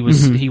things. Like he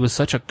was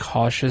such a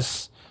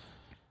cautious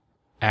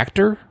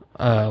actor.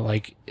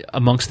 Like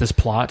amongst this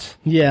plot.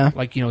 Yeah.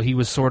 Like, he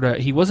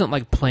wasn't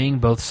like playing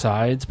both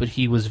sides, but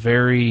he was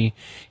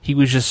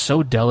just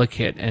so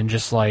delicate and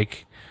just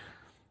like,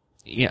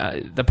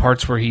 the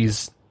parts where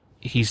he's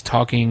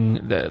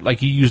talking,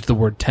 like you used the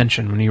word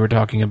tension when you were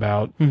talking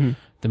about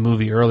the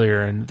movie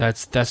earlier, and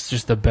that's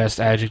just the best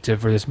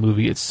adjective for this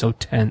movie. It's so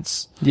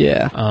tense.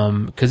 Yeah.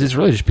 'Cause it's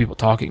really just people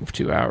talking for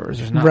 2 hours.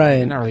 There's not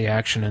really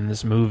action in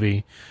this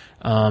movie.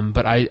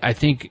 But I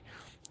think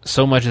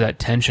so much of that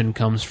tension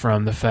comes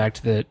from the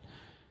fact that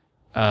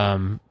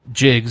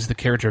Jiggs, the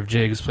character of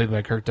Jiggs, played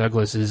by Kirk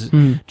Douglas, is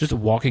just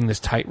walking this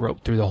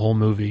tightrope through the whole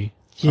movie.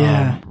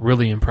 Yeah.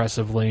 Really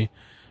impressively.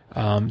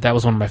 That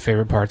was one of my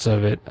favorite parts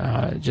of it.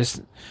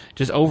 Just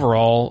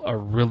overall, a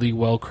really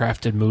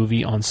well-crafted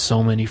movie on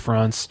so many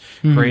fronts.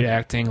 Great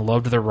acting.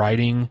 Loved the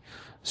writing.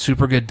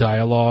 Super good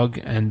dialogue.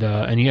 And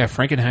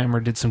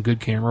Frankenheimer did some good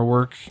camera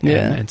work.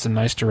 And some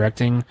nice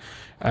directing.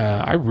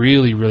 I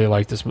really, really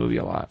like this movie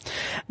a lot.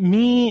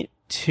 Me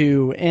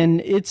too,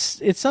 and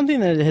it's something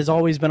that has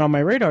always been on my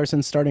radar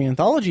since starting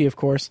Anthology, of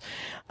course.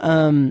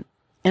 And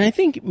I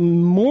think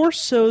more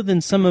so than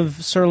some of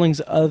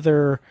Serling's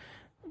other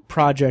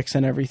projects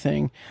and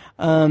everything.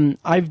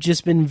 I've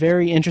just been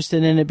very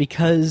interested in it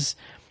because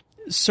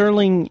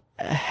Serling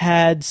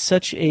had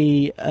such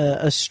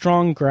a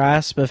strong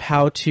grasp of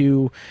how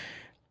to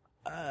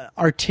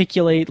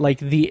articulate like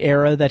the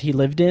era that he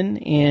lived in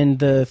and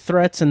the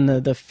threats and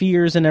the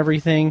fears and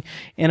everything.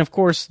 And of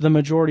course, the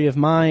majority of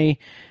my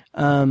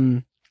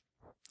what's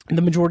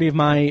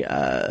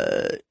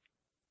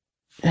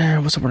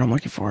the word I'm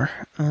looking for?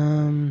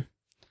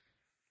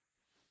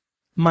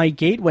 My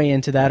gateway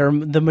into that, or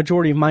the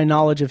majority of my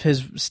knowledge of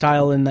his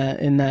style in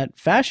that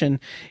fashion,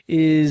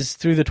 is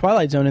through the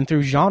Twilight Zone and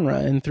through genre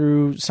and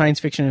through science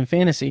fiction and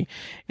fantasy.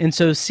 And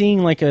so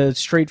seeing like a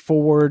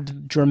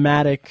straightforward,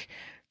 dramatic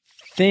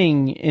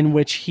thing in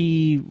which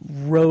he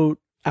wrote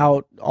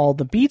out all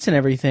the beats and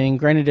everything.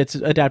 Granted, it's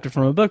adapted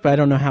from a book, but I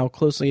don't know how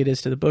closely it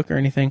is to the book or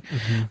anything.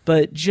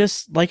 But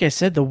just like I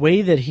said, the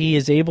way that he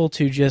is able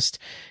to just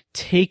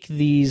take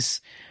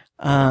these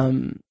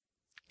kind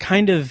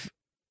of,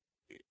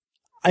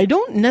 I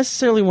don't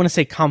necessarily want to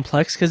say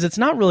complex, because it's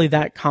not really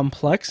that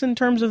complex in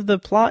terms of the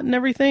plot and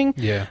everything.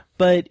 Yeah.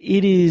 But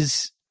it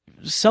is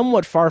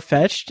somewhat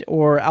far-fetched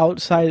or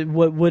outside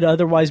what would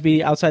otherwise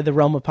be outside the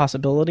realm of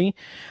possibility.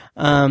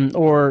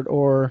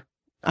 Or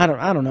I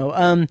don't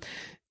know.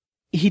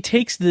 he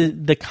takes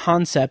the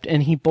concept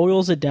and he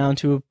boils it down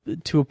to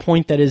a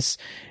point that is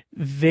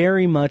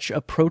very much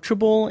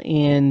approachable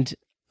and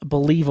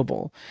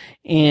believable,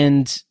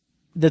 and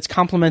that's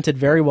complemented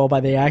very well by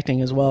the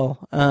acting as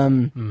well.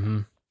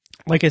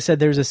 Like I said,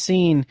 there's a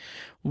scene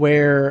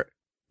where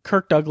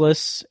Kirk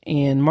Douglas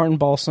and Martin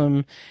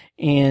Balsam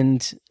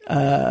and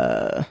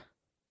the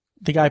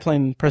guy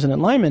playing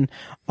President Lyman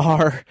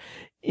are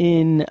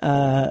in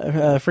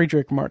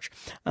Friedrich March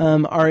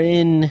are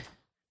in,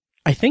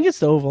 I think it's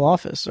the Oval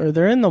Office, or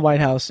they're in the White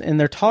House, and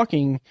they're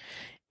talking,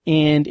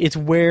 and it's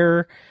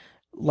where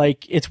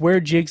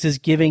Jiggs is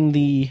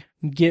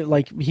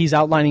he's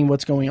outlining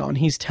what's going on.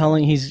 He's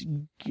telling his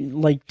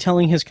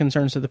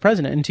concerns to the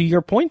president. And to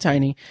your point,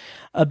 Tiny,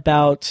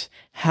 about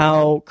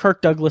how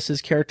Kirk Douglas's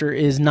character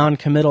is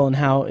non-committal and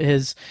how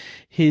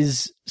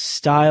his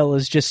style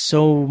is just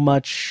so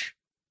much,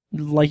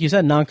 like you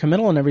said,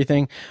 non-committal and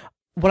everything.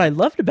 What I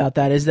loved about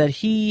that is that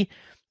he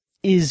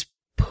is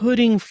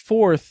putting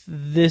forth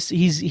this,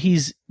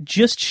 he's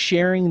just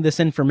sharing this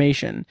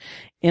information.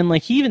 And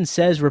like he even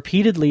says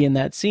repeatedly in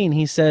that scene,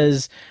 he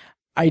says,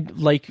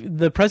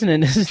 the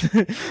president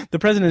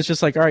is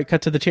just like, all right,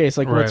 cut to the chase.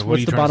 Like, right,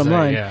 what's the bottom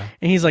line? Yeah.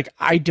 And he's like,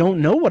 I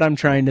don't know what I'm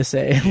trying to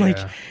say.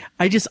 Yeah.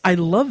 I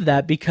love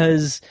that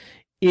because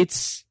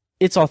it's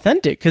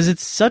authentic, because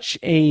it's such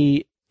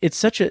an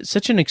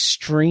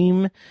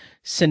extreme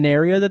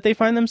scenario that they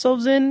find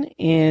themselves in.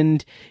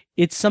 And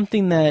it's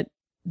something that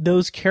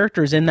those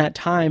characters in that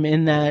time,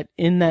 in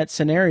that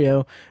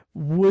scenario,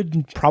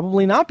 would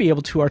probably not be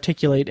able to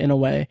articulate in a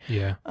way.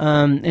 Yeah.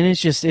 And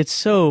it's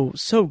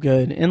so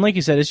good. And like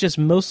you said, it's just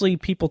mostly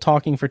people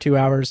talking for 2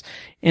 hours,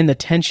 and the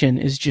tension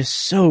is just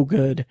so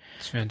good.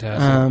 It's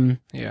fantastic.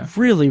 Yeah.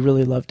 Really,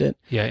 really loved it.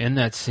 Yeah, in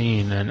that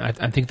scene, and I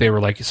think they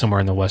were like somewhere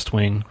in the West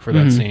Wing for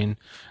that scene.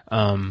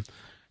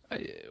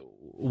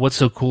 What's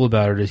so cool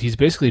about it is he's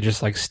basically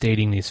just like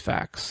stating these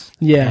facts.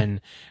 Yeah.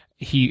 And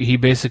he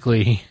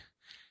basically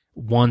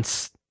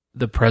wants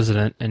the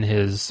president and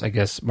his, I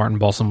guess Martin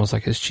Balsam was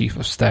like his chief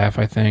of staff,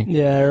 I think.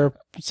 Yeah, or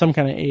some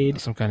kind of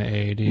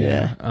aide.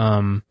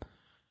 Yeah.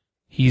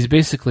 He's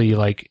basically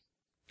like,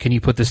 can you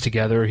put this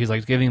together? He's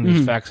like giving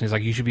these facts, and he's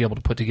like, you should be able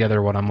to put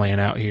together what I'm laying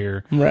out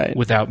here, right,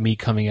 without me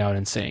coming out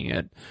and saying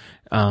it.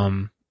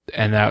 And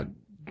that,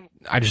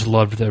 I just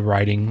loved the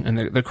writing, and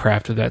the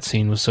craft of that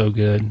scene was so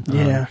good.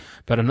 Yeah.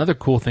 But another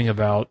cool thing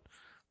about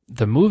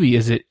the movie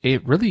is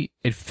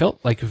it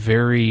felt like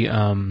very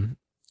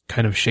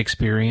kind of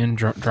Shakespearean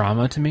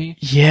drama to me.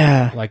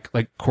 Yeah, like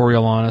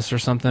Coriolanus or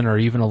something, or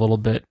even a little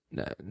bit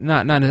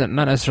not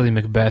necessarily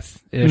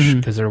Macbeth-ish,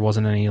 because there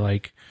wasn't any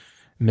like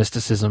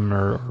mysticism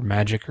or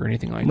magic or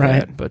anything like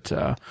that. But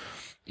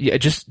yeah,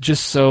 just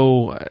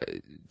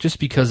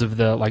because of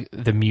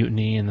the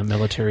mutiny and the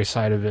military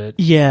side of it.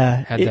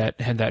 Yeah,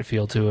 had that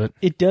feel to it.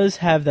 It does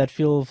have that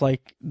feel of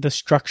like the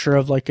structure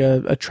of like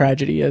a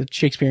tragedy, a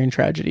Shakespearean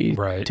tragedy,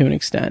 right, to an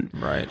extent.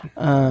 Right.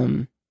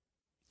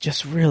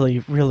 Just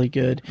really, really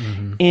good.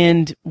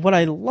 And what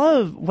I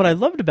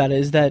loved about it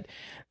is that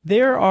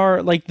there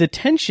are like the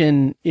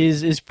tension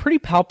is pretty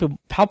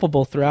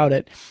palpable throughout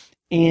it.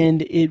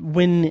 And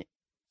when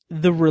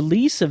the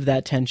release of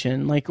that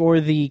tension, like, or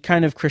the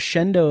kind of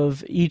crescendo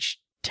of each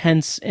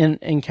tense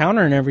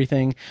encounter and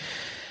everything,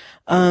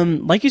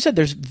 like you said,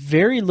 there's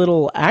very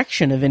little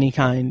action of any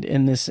kind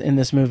in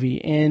this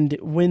movie. And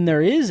when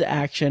there is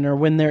action, or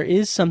when there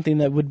is something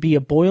that would be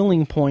a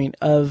boiling point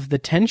of the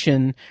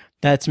tension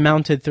that's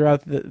mounted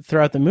throughout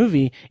the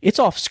movie, it's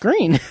off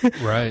screen.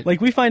 Right.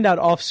 Like, we find out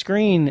off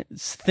screen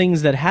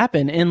things that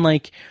happen, and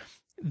like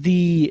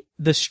the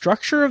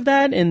structure of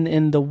that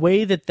and the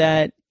way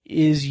that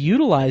is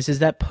utilized is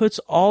that puts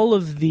all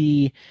of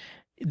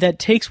that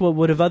takes what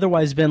would have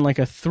otherwise been like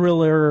a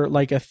thriller,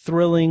 like a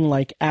thrilling,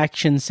 like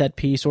action set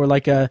piece, or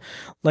like a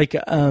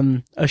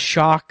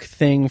shock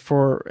thing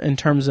in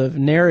terms of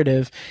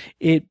narrative.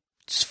 It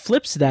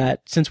flips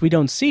that, since we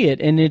don't see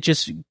it, and it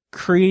just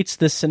creates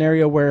this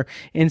scenario where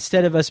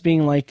instead of us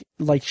being like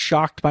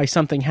shocked by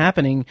something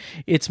happening,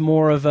 it's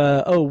more of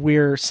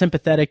we're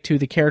sympathetic to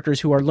the characters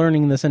who are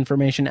learning this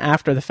information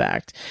after the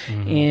fact.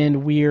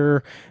 And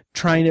we're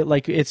trying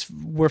to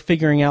we're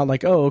figuring out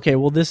like, oh, okay,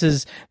 well, this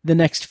is the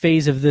next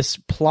phase of this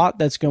plot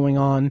that's going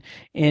on.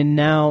 And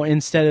now,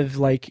 instead of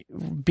like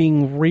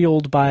being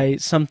reeled by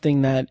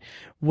something that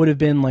would have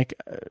been like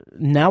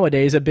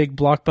nowadays a big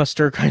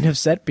blockbuster kind of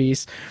set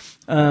piece,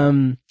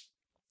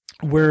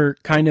 we're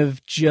kind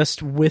of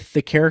just with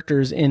the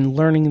characters in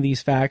learning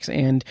these facts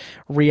and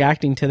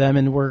reacting to them,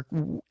 and we're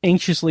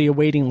anxiously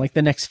awaiting like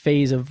the next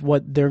phase of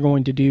what they're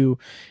going to do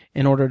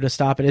in order to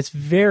stop it. It's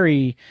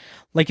very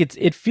like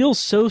it feels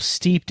so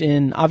steeped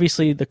in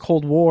obviously the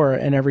Cold War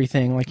and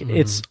everything. Like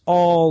it's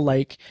all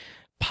like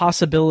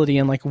possibility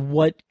and like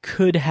what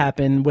could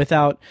happen with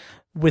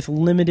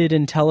limited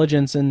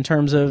intelligence in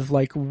terms of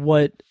like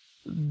what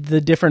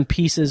the different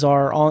pieces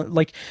are on.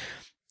 Like,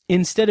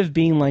 instead of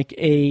being like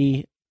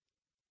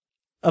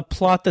a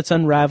plot that's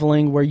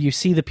unraveling where you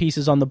see the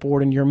pieces on the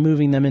board and you're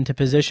moving them into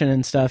position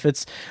and stuff.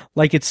 It's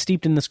like it's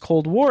steeped in this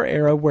Cold War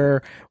era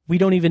where we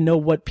don't even know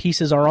what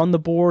pieces are on the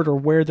board or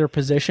where they're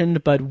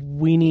positioned, but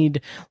we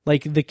need,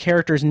 like, the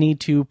characters need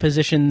to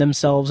position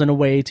themselves in a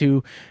way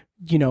to,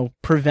 you know,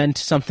 prevent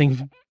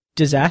something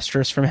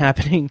disastrous from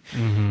happening.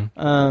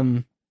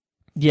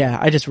 Yeah,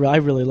 I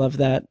really love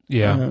that.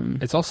 Yeah.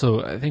 It's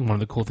also, I think one of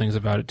the cool things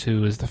about it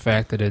too is the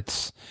fact that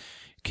it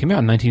came out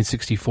in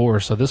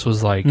 1964, so this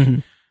was like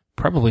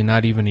probably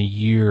not even a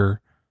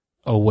year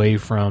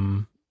removed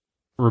from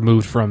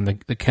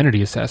the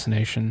Kennedy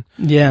assassination.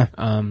 Yeah.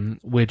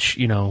 Which,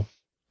 you know,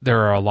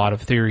 there are a lot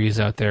of theories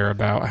out there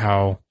about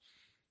how,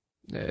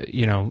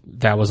 you know,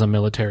 that was a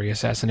military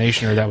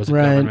assassination or that was a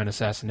government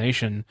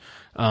assassination,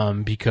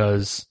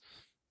 because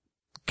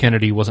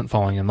Kennedy wasn't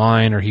falling in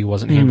line, or he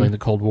wasn't handling the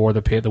Cold War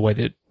the way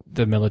that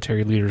the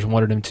military leaders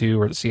wanted him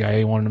to, or the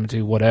CIA wanted him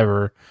to,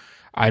 whatever.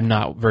 I'm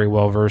not very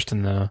well versed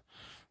in the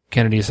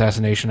Kennedy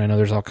assassination. I know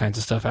there's all kinds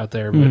of stuff out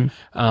there, but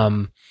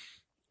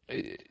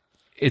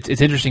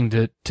it's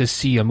interesting to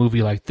see a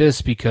movie like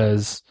this,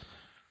 because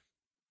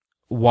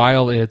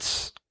while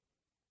it's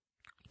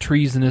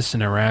treasonous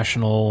and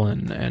irrational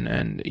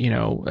and you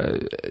know,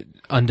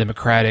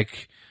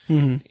 undemocratic,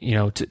 you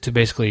know, to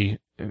basically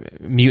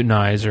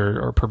mutinize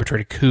or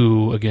perpetrate a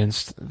coup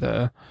against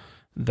the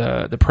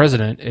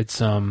president,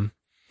 it's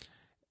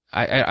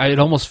it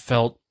almost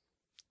felt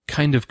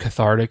kind of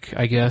cathartic,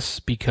 I guess,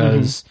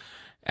 because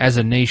as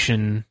a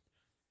nation,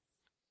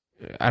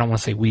 I don't want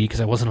to say we because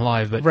I wasn't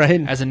alive, but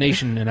as a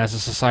nation and as a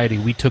society,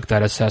 we took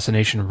that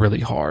assassination really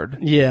hard.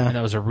 Yeah. And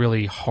that was a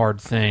really hard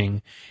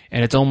thing.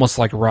 And it's almost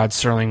like Rod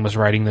Serling was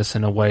writing this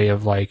in a way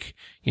of like,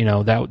 you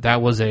know,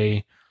 that was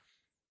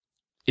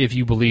if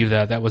you believe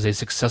that was a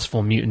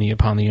successful mutiny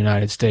upon the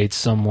United States,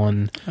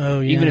 someone,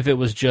 even if it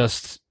was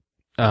just,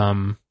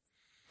 the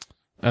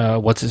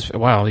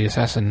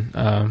assassin,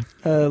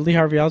 Lee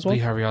Harvey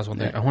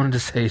Oswald. I wanted to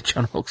say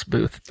John Wilkes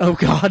Booth. Oh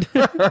God.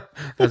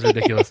 That's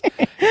ridiculous.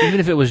 Even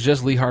if it was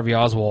just Lee Harvey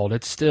Oswald,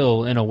 it's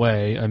still, in a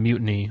way, a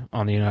mutiny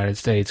on the United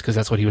States, because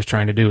that's what he was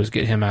trying to do, is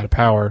get him out of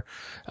power.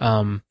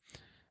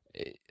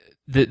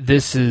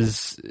 This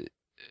is,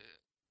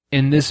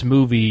 in this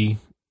movie,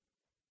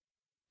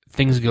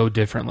 things go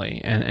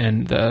differently,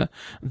 and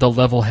the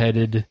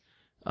level-headed,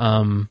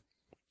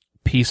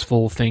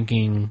 peaceful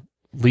thinking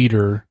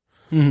leader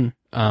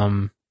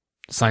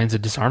signs a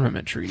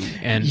disarmament treaty.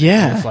 And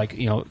it's like,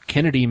 you know,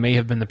 Kennedy may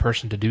have been the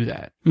person to do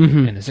that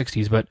in the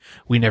 60s, but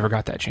we never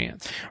got that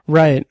chance.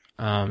 Right.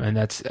 And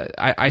that's,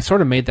 I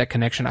sort of made that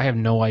connection. I have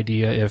no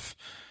idea if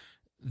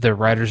the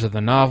writers of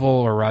the novel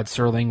or Rod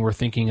Serling were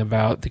thinking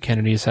about the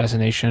Kennedy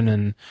assassination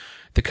and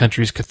the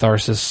country's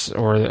catharsis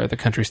or the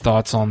country's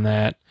thoughts on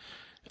that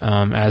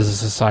as a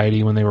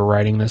society when they were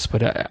writing this.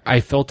 But I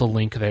felt a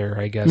link there,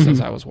 I guess,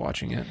 as I was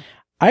watching it.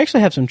 I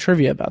actually have some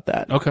trivia about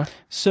that. Okay.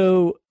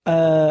 So,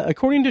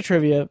 according to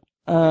trivia,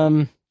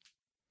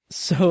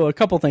 so a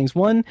couple things.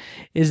 One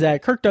is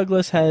that Kirk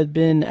Douglas had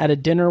been at a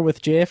dinner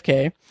with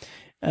JFK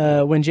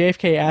when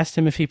JFK asked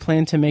him if he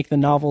planned to make the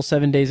novel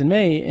 7 Days in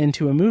May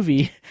into a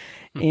movie.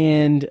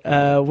 And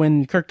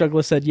when Kirk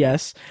Douglas said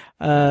yes,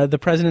 the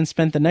president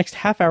spent the next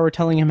half hour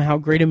telling him how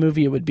great a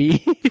movie it would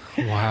be.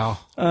 Wow.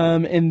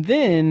 And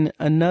then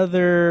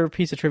another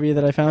piece of trivia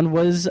that I found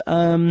was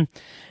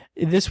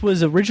this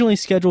was originally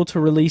scheduled to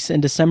release in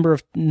December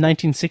of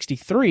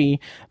 1963,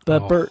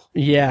 but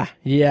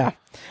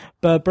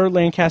But Burt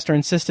Lancaster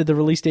insisted the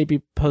release date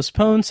be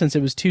postponed since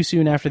it was too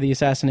soon after the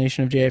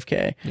assassination of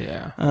JFK.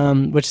 Yeah.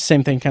 Which the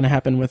same thing kind of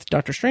happened with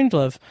Dr.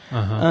 Strangelove.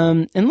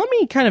 And let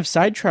me kind of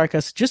sidetrack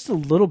us just a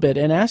little bit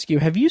and ask you,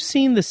 have you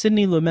seen the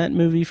Sidney Lumet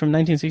movie from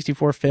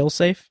 1964,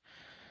 Failsafe?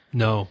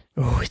 No.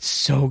 Oh, it's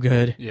so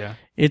good. Yeah.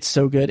 It's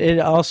so good. It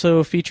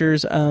also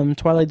features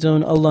Twilight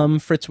Zone alum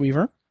Fritz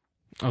Weaver.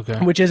 Okay.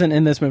 Which isn't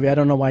in this movie. I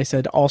don't know why I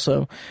said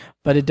also,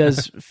 but it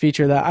does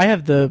feature that. I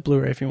have the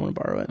Blu-ray if you want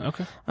to borrow it.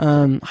 Okay.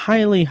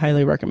 Highly,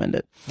 highly recommend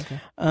it. Okay.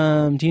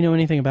 Do you know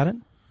anything about it?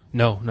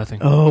 No, nothing.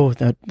 Oh,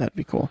 that'd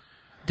be cool.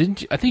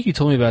 Didn't you, I think you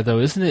told me about it though?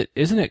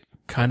 Isn't it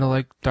kind of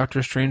like Dr.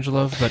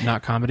 Strangelove, but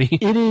not comedy?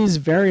 It is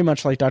very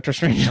much like Dr.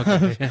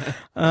 Strangelove.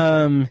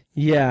 Okay.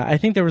 Yeah, I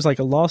think there was like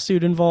a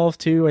lawsuit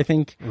involved too. I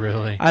think.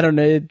 Really? I don't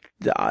know.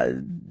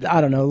 I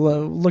don't know.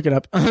 Look it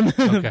up.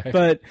 Okay.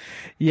 But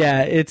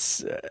yeah,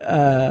 it's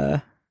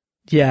but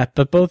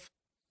both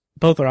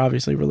are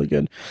obviously really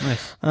good.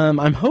 Nice.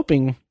 I'm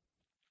hoping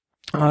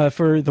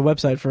for the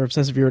website for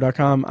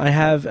obsessiveviewer.com, I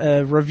have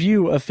a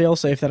review of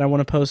Failsafe that I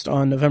want to post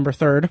on November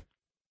 3rd.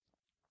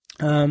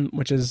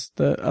 Which is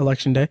the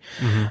election day.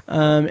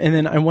 And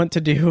then I want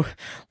to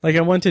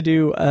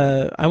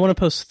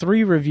post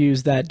 3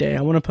 reviews that day.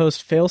 I want to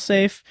post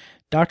Failsafe,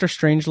 Dr.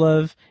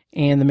 Strangelove,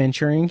 and The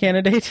Manchurian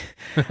Candidate.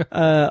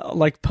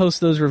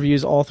 Post those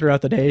reviews all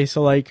throughout the day.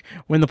 So like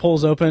when the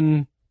polls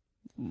open,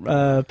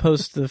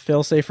 post the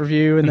Failsafe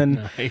review, and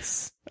then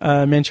nice.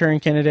 Manchurian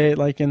Candidate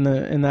like in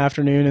the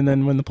afternoon, and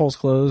then when the polls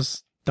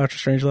close, Dr.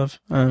 Strangelove.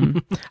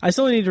 I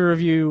still need to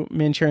review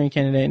Manchurian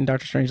Candidate and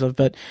Dr. Strangelove,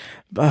 but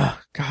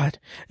God,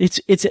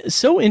 it's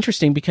so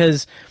interesting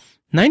because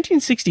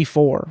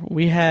 1964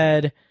 we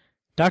had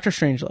Dr.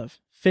 Strangelove,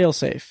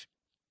 Failsafe,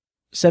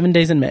 7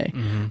 Days in May.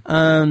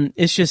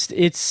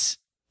 It's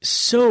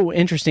so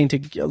interesting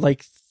to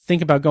like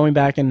think about going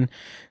back and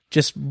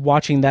just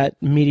watching that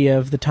media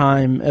of the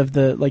time of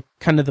the like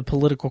kind of the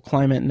political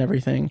climate and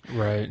everything.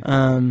 Right.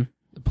 The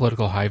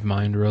political hive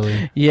mind,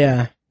 really.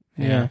 Yeah.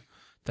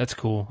 That's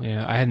cool.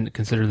 Yeah, I hadn't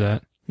considered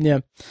that. Yeah.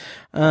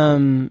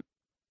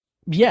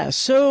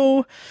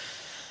 So,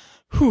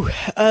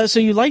 so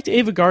you liked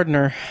Ava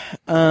Gardner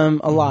a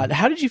lot.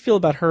 How did you feel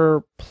about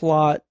her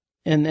plot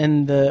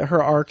and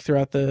her arc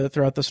throughout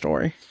the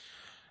story?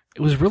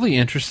 It was really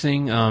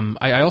interesting.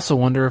 I also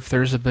wonder if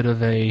there's a bit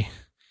of a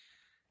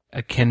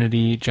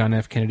Kennedy, John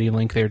F. Kennedy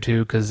link there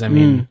too, because I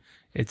mean,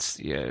 it's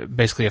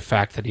basically a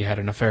fact that he had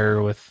an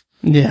affair with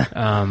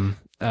Marilyn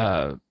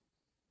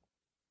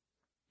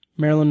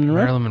Monroe.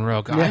 Marilyn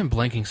Monroe. God, I am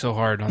blanking so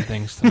hard on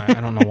things tonight.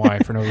 I don't know why,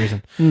 for no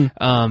reason.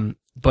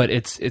 But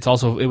it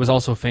was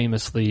also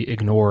famously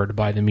ignored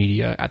by the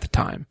media at the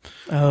time.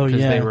 Oh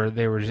yeah,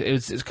 it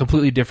was a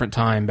completely different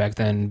time back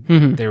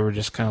then. They were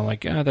just kind of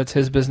like, that's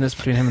his business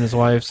between him and his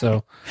wife.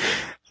 So.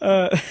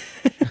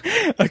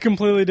 A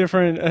completely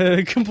different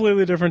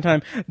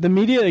time. The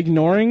media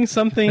ignoring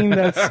something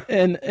that's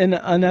an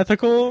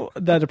unethical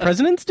that a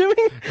president's doing.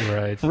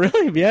 Right.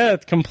 Really? Yeah,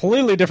 it's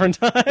completely different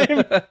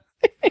time.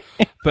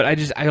 But I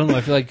don't know.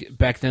 I feel like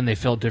back then they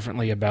felt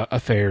differently about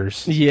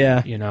affairs.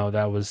 Yeah.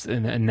 That was,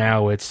 and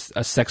now it's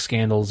sex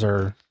scandals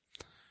are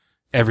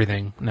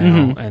everything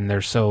now, and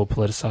they're so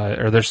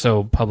politicized or they're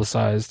so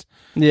publicized.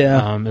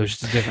 Yeah. It was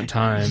just a different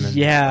time. And,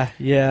 yeah.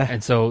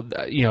 And so,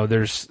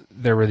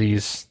 there were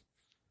these,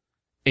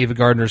 Ava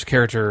Gardner's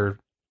character,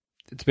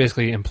 it's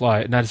basically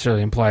implied, not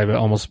necessarily implied, but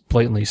almost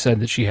blatantly said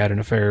that she had an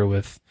affair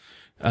with,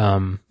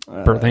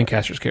 Burt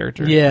Lancaster's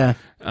character. Yeah.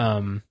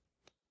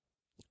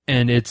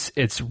 And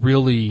it's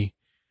really,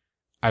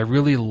 I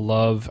really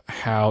love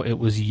how it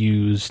was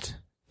used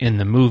in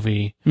the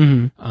movie,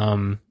 when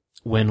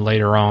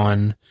later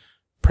on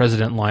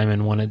President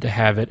Lyman wanted to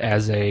have it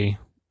as a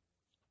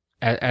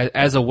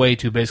way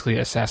to basically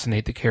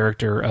assassinate the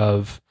character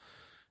of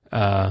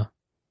the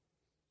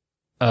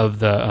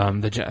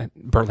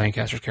Burt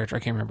Lancaster's character. I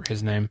can't remember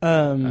his name.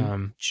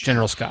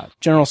 General Scott.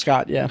 General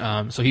Scott.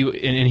 Yeah. So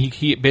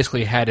he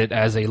basically had it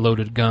as a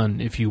loaded gun,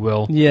 if you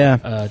will. Yeah.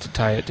 To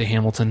tie it to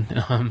Hamilton.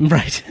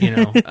 Right.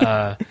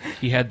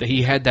 He had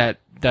that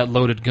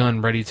loaded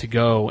gun ready to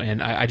go,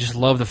 and I just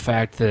love the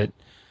fact that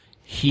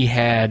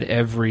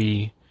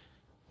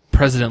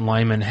President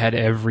Lyman had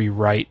every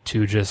right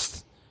to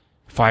just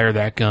fire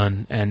that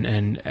gun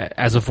and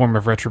as a form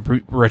of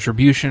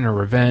retribution or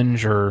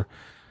revenge or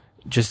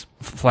just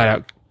flat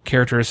out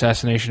character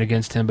assassination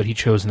against him, but he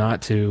chose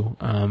not to.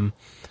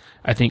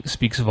 I think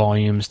speaks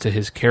volumes to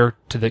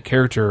the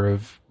character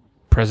of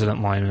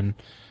President Lyman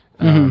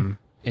in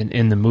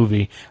the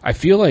movie. I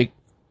feel like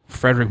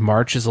Frederick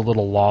March is a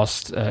little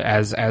lost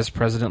as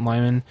President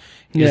Lyman.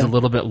 He's a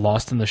little bit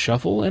lost in the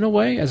shuffle in a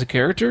way as a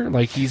character.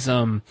 Like he's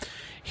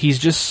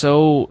just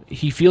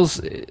he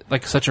feels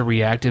like such a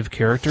reactive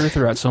character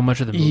throughout so much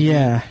of the movie.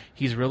 Yeah.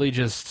 He's really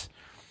just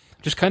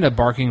kind of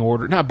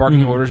not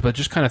barking orders, but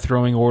just kind of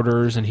throwing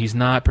orders, and he's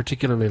not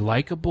particularly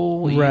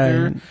likable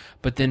either. Right.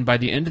 But then by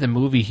the end of the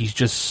movie, he's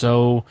just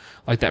so,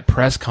 like that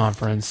press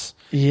conference,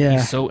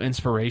 he's so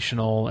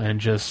inspirational and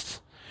just,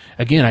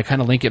 again, I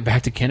kind of link it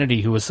back to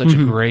Kennedy, who was such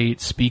a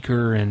great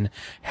speaker and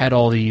had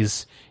all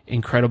these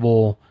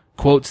incredible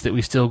quotes that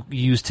we still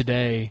use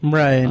today.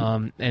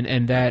 Right.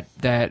 And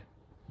that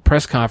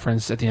press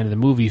conference at the end of the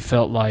movie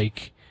felt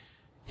like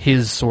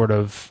his sort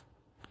of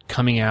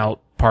coming out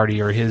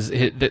party, or his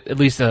at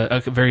least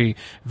a very,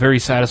 very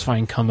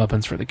satisfying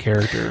comeuppance for the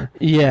character.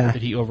 Yeah.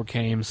 That he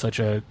overcame such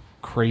a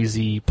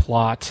crazy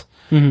plot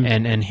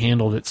and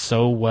handled it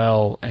so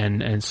well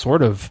and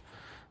sort of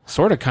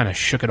kind of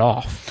shook it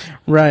off.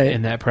 Right.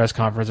 In that press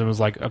conference, it was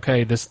like,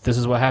 okay, this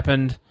is what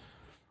happened.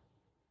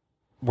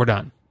 We're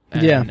done.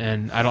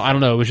 And I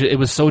don't know. It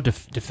was so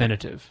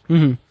definitive.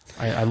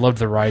 I loved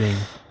the writing.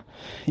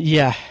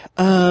 Yeah.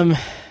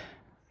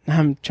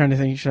 I'm trying to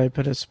think, should I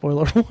put a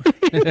spoiler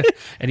warning?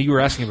 And you were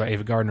asking about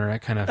Ava Gardner. I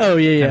kind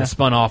of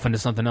spun off into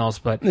something else.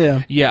 But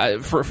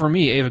for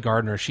me, Ava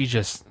Gardner, I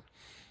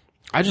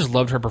just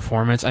loved her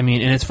performance. I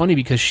mean, and it's funny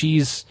because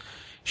she's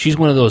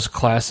one of those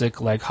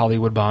classic like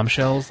Hollywood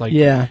bombshells. Like,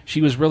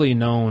 she was really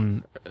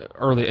known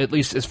early, at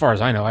least as far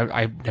as I know.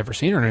 I've never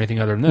seen her in anything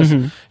other than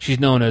this. She's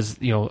known as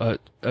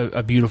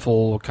a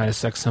beautiful kind of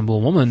sex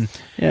symbol woman.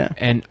 Yeah,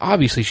 and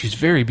obviously she's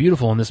very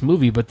beautiful in this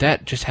movie, but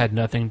that just had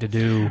nothing to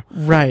do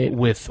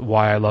with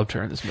why I loved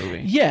her in this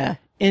movie. Yeah,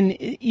 and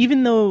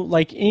even though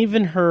like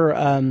even her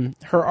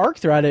arc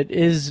throughout it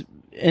is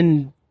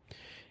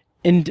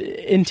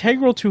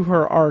integral to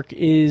her arc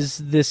is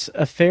this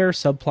affair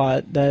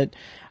subplot that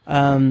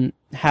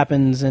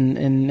happens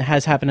and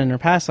has happened in her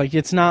past. Like,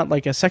 it's not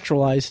like a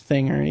sexualized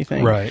thing or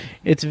anything. Right.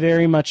 It's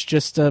very much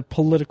just a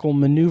political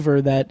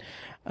maneuver that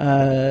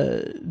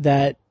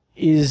that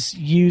is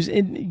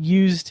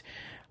used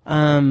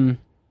kind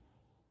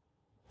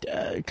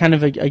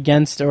of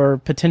against, or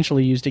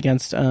potentially used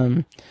against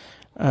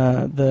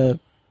the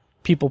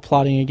people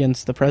plotting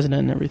against the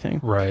president and everything.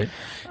 Right.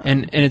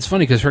 And it's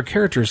funny because her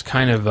character is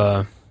kind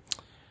of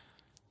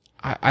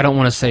I don't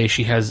want to say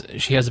she has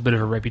a bit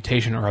of a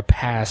reputation or a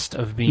past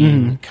of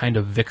being kind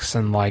of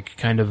vixen-like,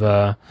 kind of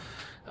a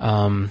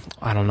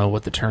I don't know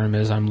what the term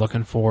is I'm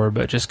looking for,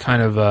 but just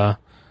kind of a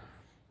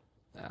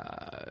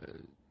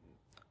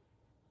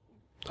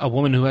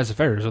woman who has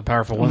affairs with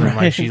powerful women. Right.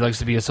 Like, she likes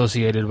to be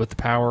associated with the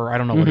power. I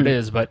don't know what it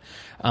is, but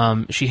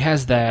she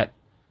has that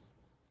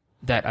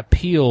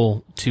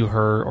appeal to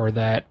her, or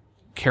that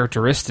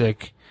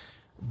characteristic.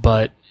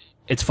 But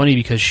it's funny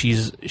because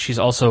she's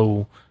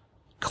also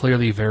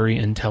clearly very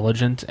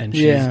intelligent, and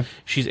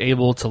she's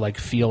able to like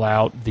feel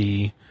out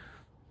the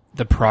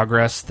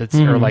progress that's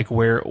or like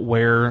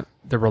where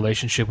the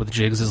relationship with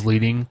Jiggs is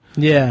leading.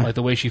 Yeah, like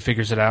the way she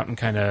figures it out and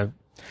kind of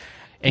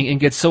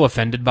and gets so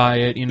offended by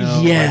it, you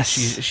know.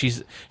 Yes, like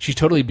she's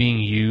totally being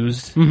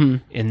used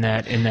in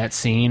that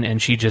scene,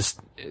 and she just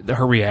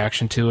her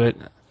reaction to it.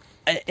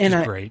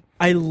 And great.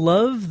 I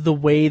love the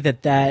way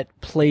that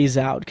plays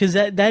out, because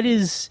that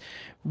is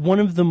one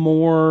of the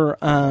more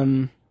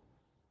one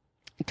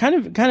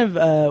of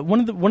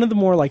the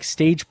more like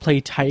stage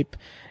play type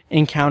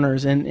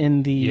encounters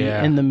in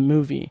the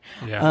movie.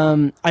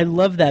 Yeah. I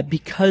love that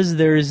because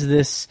there's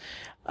this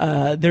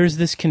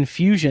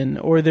confusion,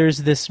 or there's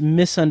this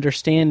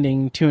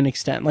misunderstanding to an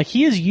extent. Like,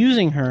 he is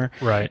using her,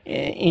 right,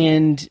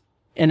 and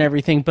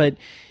everything, but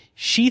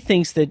she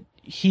thinks that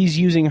he's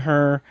using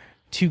her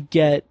to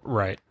get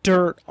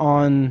dirt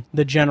on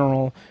the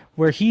general,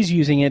 where he's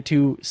using it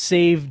to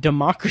save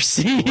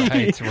democracy,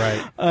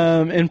 right,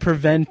 and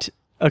prevent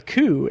a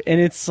coup. And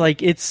it's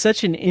like, it's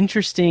such an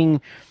interesting,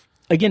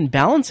 again,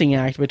 balancing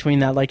act between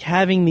that, like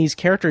having these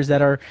characters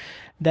that are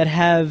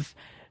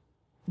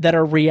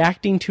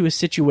reacting to a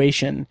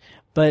situation,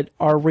 but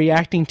are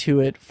reacting to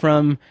it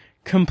from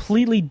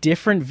completely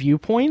different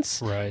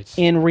viewpoints, right,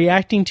 and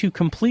reacting to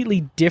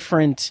completely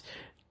different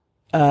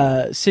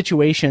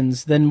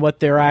situations than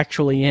what they're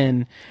actually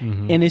in.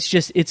 And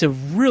it's a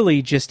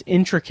really just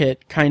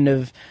intricate kind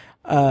of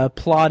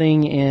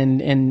plotting,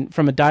 and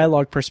from a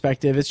dialogue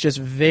perspective, it's just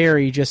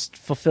very just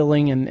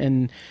fulfilling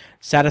and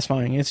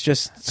satisfying. It's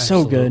just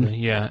so good.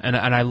 Yeah, and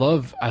I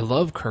love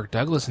Kirk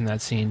Douglas in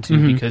that scene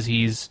too, because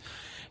he's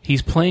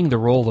playing the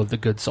role of the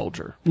good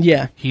soldier.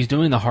 Yeah, he's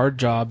doing the hard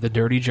job, the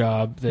dirty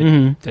job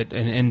that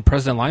and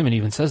President Lyman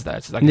even says that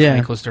it's like a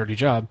thankless, dirty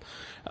job.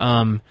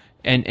 And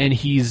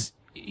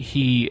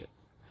he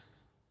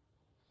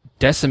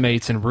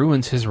decimates and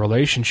ruins his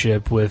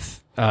relationship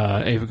with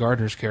Ava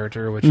Gardner's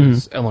character, which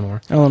is Eleanor.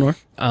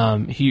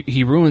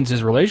 He ruins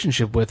his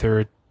relationship with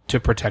her to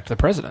protect the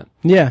president.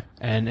 Yeah,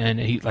 and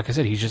he, like I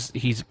said,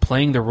 he's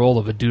playing the role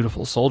of a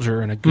dutiful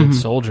soldier and a good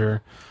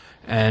soldier,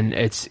 and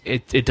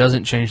it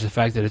doesn't change the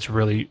fact that it's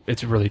really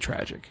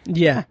tragic.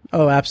 Yeah.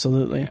 Oh,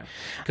 absolutely.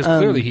 Because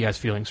clearly he has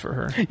feelings for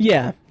her.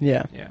 Yeah.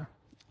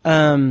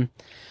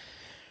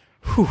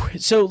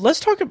 So let's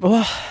talk about.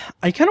 Well,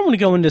 I kind of want to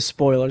go into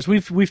spoilers.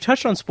 We've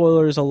touched on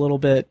spoilers a little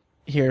bit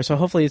here, so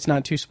hopefully it's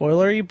not too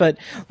spoilery. But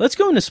let's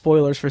go into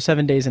spoilers for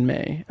 7 Days in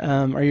May.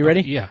 Are you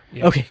ready? Yeah.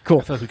 Okay. Cool.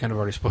 I thought we kind of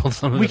already spoiled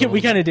some of it.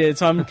 We kind of did,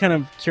 so I'm kind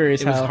of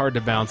curious. It was hard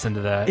to bounce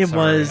into that. It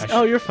was.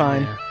 Oh, you're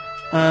fine.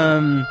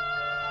 Yeah.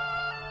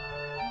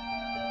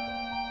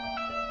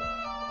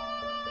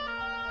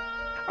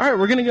 All right,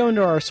 we're gonna go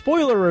into our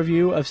spoiler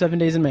review of 7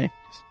 Days in May,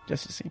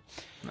 just to see.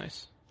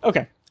 Nice.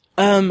 Okay.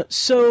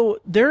 So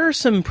there are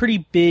some pretty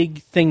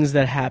big things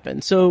that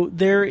happen. So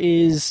there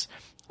is,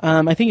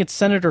 I think it's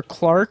Senator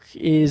Clark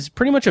is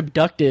pretty much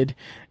abducted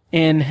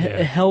and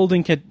held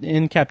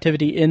in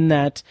captivity in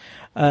that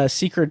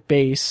secret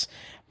base.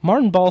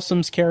 Martin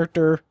Balsam's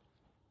character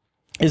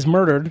is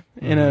murdered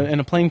in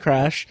a plane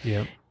crash.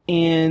 Yep.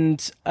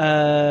 And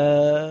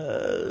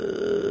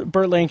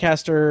Burt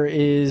Lancaster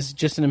is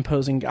just an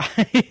imposing guy.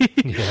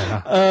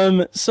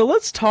 Yeah. So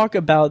let's talk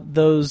about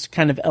those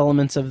kind of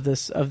elements of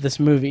this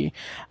movie.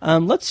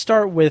 Let's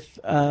start with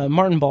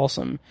Martin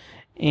Balsam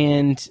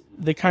and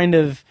the kind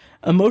of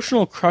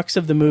emotional crux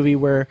of the movie,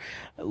 where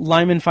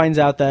Lyman finds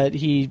out that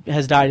he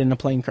has died in a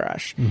plane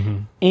crash.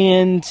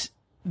 And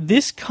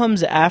this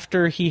comes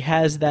after he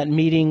has that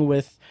meeting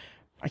with,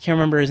 I can't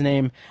remember his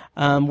name,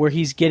 where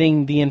he's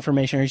getting the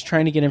information, or he's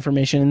trying to get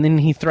information, and then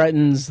he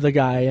threatens the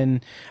guy,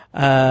 and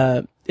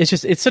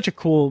it's such a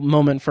cool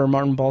moment for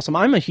Martin Balsam.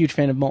 I'm a huge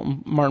fan of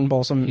Martin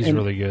Balsam. He's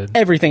really good.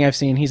 Everything I've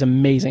seen, he's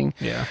amazing.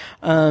 Yeah.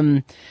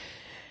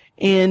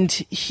 And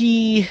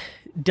he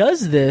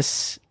does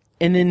this,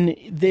 and then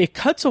it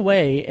cuts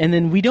away, and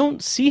then we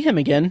don't see him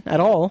again at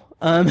all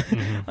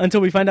until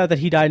we find out that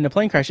he died in a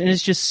plane crash. And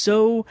it's just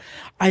so,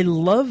 I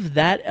love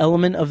that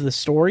element of the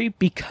story,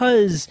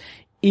 because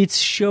it's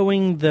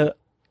showing the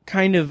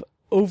kind of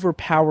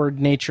overpowered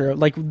nature.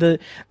 Like, the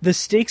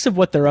stakes of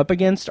what they're up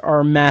against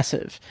are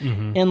massive.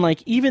 And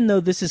like, even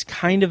though this is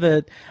kind of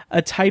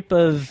a type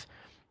of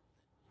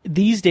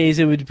these days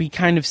it would be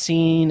kind of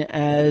seen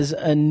as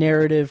a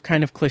narrative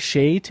kind of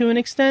cliche to an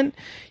extent.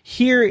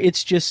 Here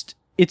it's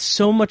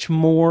so much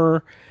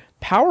more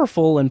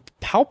powerful and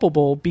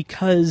palpable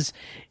because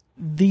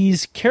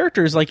these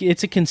characters, like,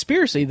 it's a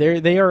conspiracy.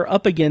 They are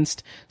up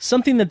against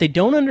something that they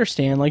don't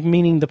understand, like,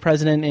 meaning the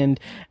president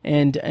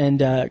and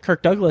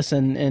Kirk Douglas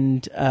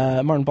and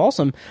Martin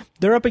Balsam.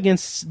 They're up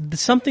against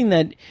something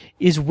that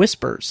is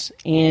whispers,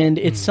 and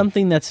it's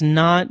something that's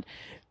not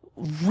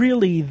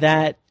really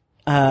that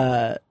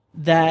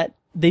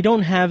they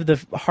don't have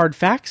the hard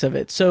facts of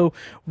it. So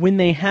when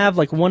they have,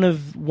 like, one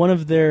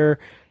of their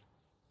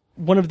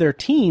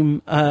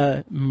team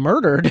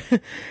murdered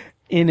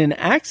in an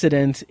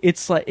accident,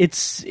 it's like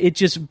it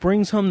just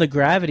brings home the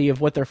gravity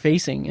of what they're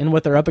facing and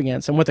what they're up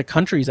against and what the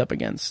country's up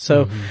against.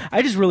 So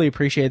I just really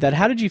appreciate that.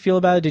 How did you feel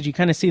about it? Did you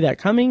kind of see that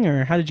coming,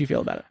 or how did you feel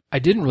about it? I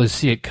didn't really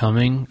see it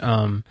coming,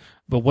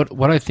 but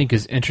what I think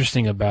is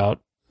interesting about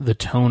the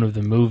tone of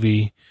the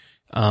movie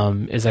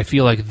is I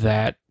feel like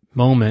that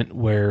moment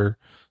where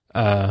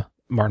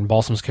Martin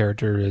Balsam's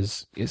character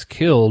is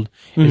killed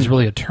is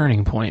really a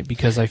turning point,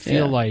 because I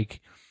feel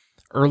like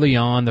early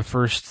on, the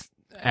first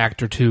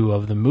act or two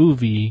of the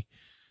movie,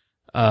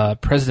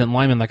 President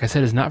Lyman, like I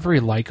said, is not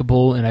very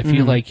likable, and I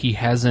feel like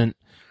the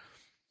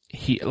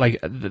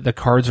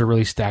cards are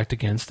really stacked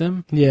against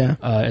him. Yeah.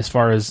 As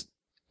far as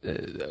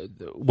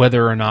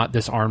whether or not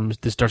this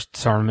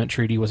disarmament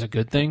treaty was a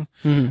good thing.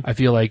 I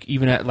feel like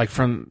even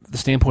from the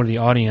standpoint of the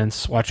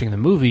audience watching the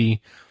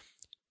movie,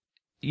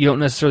 you don't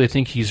necessarily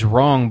think he's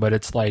wrong, but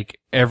it's like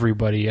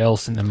everybody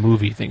else in the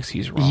movie thinks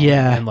he's wrong.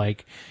 Yeah. And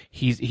like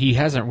he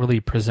hasn't really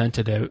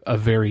presented a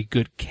very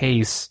good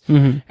case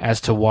as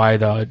to why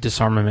the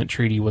disarmament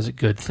treaty was a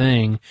good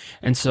thing.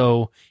 And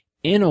so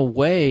in a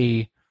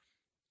way,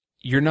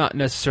 you're not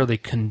necessarily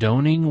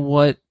condoning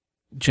what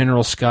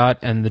General Scott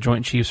and the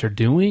Joint Chiefs are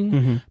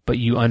doing, but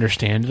you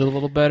understand it a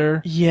little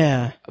better.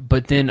 Yeah.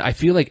 But then I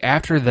feel like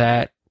after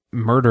that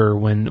murder,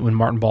 when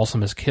Martin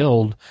Balsam is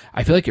killed,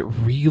 I feel like it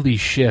really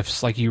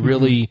shifts. Like you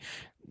really,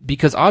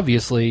 because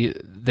obviously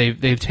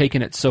they've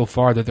taken it so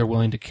far that they're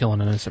willing to kill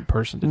an innocent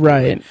person.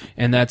 Right.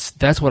 And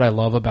that's what I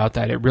love about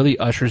that. It really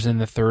ushers in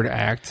the third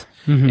act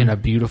in a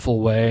beautiful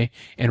way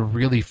and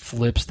really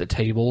flips the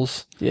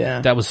tables.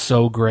 Yeah. That was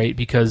so great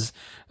because,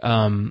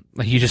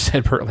 like you just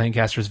said, Burt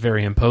Lancaster is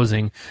very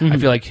imposing. I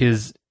feel like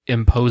his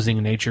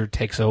imposing nature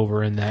takes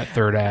over in that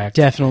third act.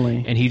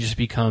 Definitely. And he just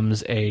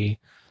becomes a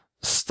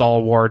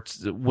stalwart,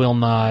 will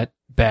not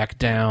back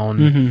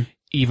down,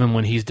 even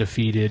when he's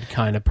defeated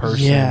kind of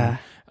person. Yeah.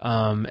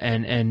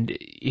 And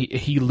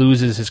he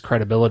loses his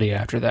credibility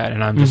after that,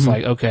 and I'm just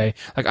like, okay,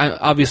 like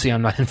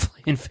I'm not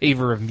in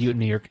favor of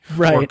mutiny or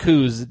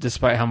coups,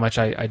 despite how much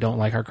I don't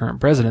like our current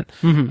president.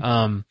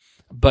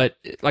 But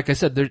like I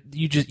said,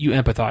 you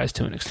empathize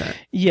to an extent.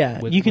 Yeah,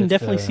 you can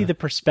definitely see the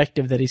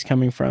perspective that he's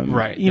coming from.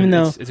 Right, even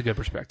though it's a good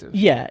perspective.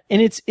 Yeah,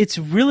 and it's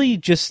really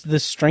just the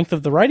strength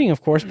of the writing,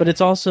 of course, but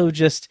it's also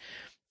just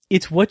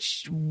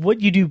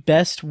what you do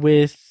best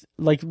with.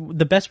 Like,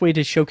 the best way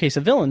to showcase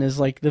a villain is,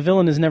 like, the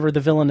villain is never the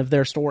villain of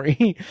their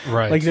story.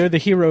 Right. Like, they're the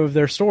hero of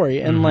their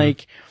story. And,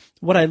 like,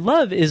 what I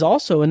love is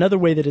also another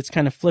way that it's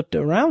kind of flipped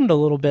around a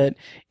little bit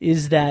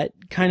is that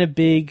kind of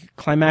big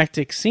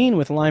climactic scene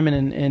with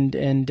Lyman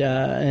and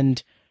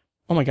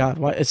oh my God,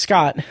 what,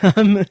 Scott,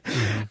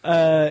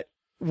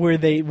 where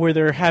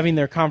they're having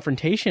their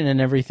confrontation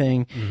and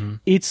everything.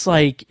 It's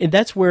like,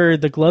 that's where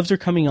the gloves are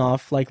coming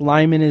off. Like,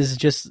 Lyman is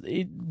just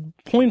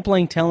point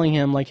blank telling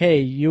him, like, hey,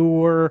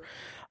 you're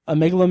a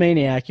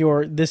megalomaniac.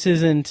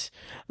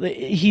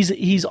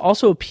 He's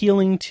also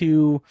appealing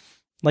to,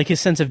 like, his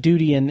sense of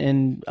duty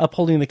and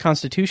upholding the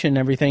Constitution and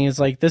everything. Is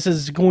like, this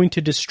is going to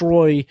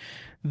destroy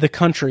the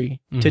country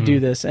to do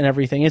this and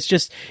everything. It's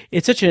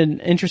such an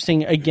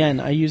interesting, again,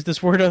 I use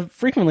this word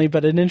frequently,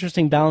 but an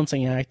interesting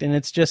balancing act. And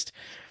it's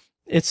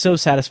so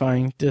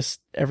satisfying,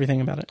 just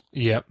everything about it.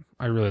 Yep.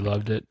 I really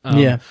loved it.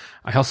 I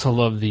also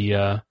love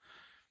the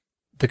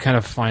kind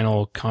of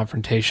final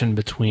confrontation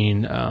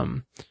between,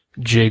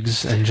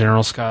 Jiggs and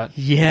General Scott.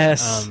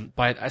 Yes.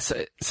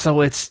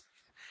 So it's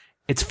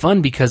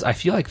fun because I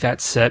feel like that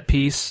set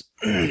piece,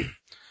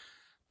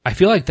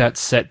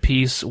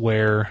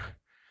 where,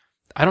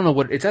 I don't know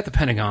what, it's at the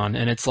Pentagon,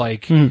 and it's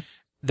like,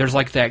 there's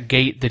like that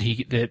gate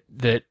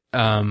that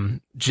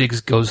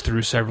Jiggs goes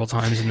through several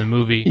times in the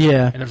movie.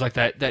 Yeah. And there's like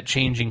that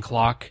changing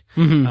clock,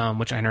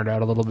 which I nerd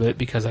out a little bit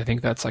because I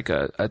think that's like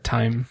a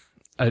time,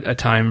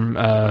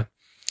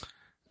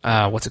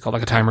 what's it called?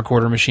 Like a time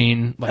recorder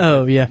machine.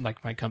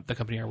 Like, like the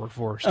company I work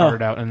for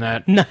started out in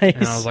that. Nice.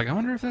 And I was like, I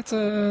wonder if that's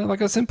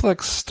like a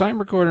simplex time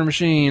recorder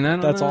machine. I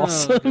don't know. That's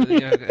awesome.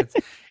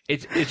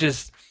 It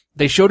just,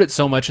 they showed it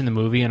so much in the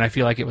movie, and I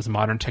feel like it was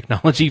modern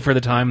technology for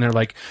the time. They're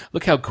like,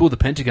 look how cool the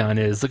Pentagon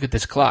is. Look at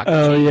this clock.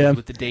 Oh, yeah.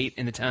 With the date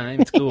and the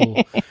time. It's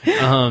cool.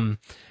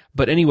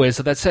 But anyway,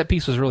 so that set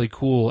piece was really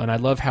cool, and I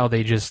love how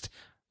they just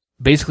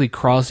basically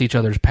cross each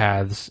other's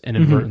paths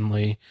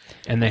inadvertently,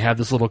 and they have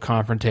this little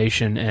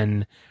confrontation,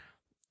 and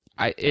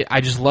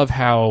I just love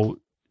how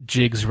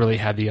Jigs really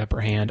had the upper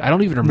hand. I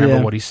don't even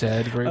remember what he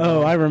said. Very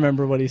well. I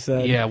remember what he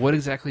said. Yeah, what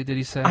exactly did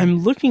he say? I'm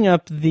looking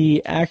up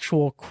the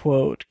actual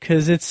quote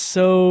because it's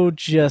so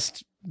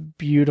just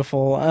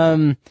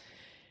beautiful.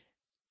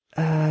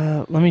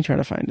 Let me try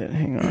to find it.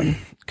 Hang on.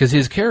 Because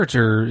his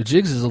character,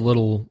 Jigs, is a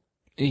little...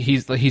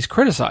 He's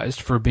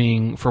criticized for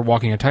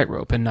walking a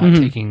tightrope and not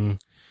taking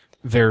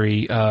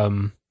very...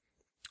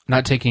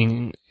 not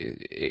taking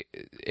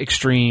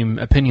extreme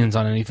opinions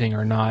on anything,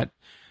 or not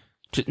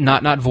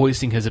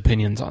voicing his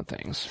opinions on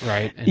things,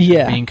 right? And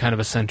being kind of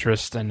a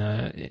centrist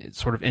and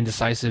sort of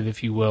indecisive,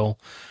 if you will.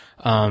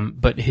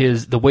 But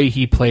the way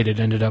he played it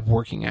ended up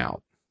working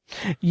out.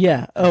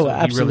 Yeah. Oh, so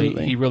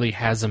absolutely. He really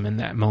has him in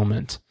that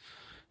moment.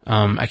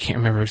 I can't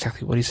remember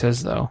exactly what he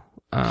says though.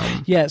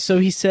 So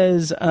he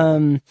says,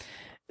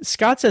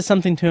 Scott says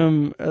something to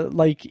him,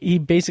 like he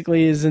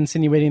basically is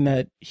insinuating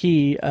that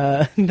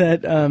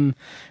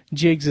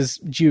Jigs is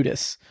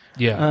Judas.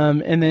 Yeah.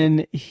 And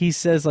then he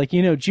says, like,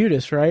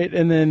 Judas, right?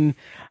 And then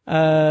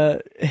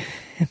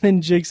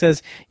Jigs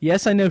says,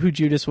 yes, I know who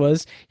Judas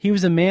was. He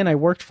was a man I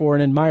worked for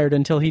and admired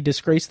until he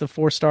disgraced the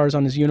 4 stars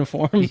on his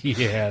uniform.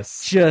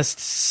 Yes. Just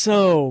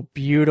so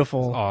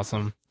beautiful. That's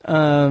awesome.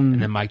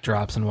 And then Mike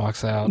drops and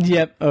walks out.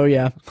 Yep. Oh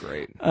yeah.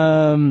 Great.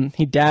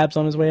 He dabs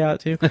on his way out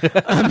too.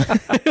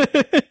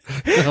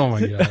 Oh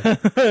my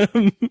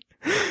God.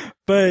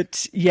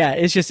 But yeah,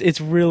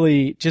 it's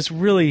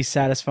really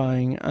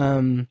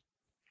satisfying.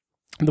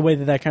 The way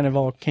that kind of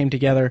all came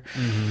together.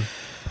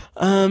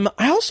 Mm-hmm.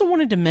 I also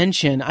wanted to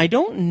mention, I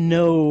don't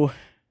know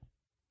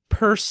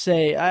per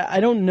se,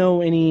 I don't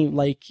know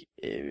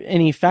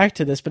any fact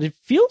to this, but it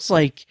feels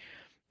like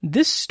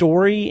this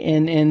story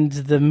and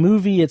the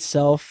movie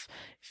itself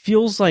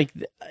feels like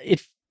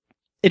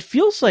it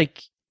feels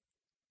like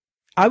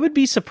I would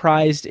be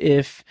surprised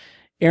if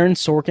Aaron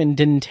Sorkin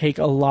didn't take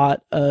a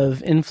lot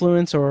of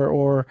influence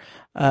or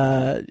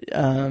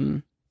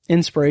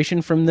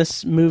inspiration from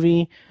this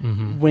movie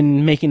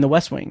when making The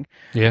West Wing.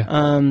 Yeah.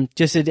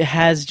 It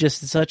has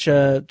just such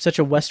a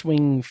West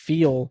Wing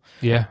feel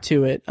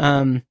to it.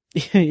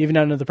 Even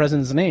out of the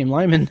president's name,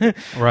 Lyman.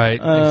 Right.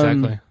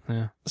 Exactly.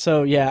 Yeah.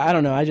 So yeah, I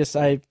don't know. I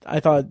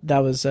thought that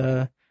was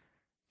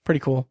pretty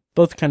cool.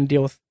 Both kind of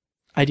deal with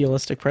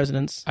idealistic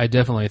presidents. I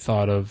definitely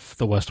thought of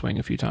The West Wing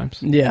a few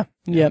times. Yeah.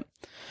 Yep.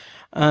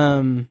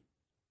 And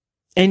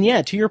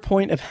yeah, to your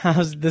point of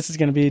how this is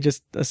going to be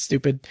just a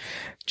stupid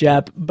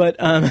jab, but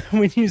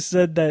when you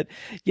said that,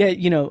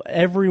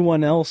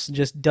 everyone else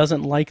just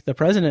doesn't like the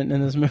president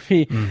in this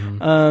movie,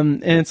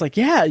 and it's like,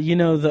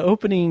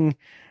 the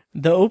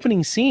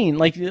opening scene,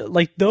 like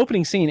the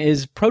opening scene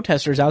is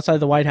protesters outside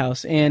the White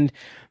House and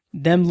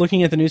them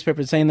looking at the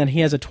newspaper saying that he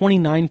has a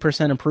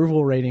 29%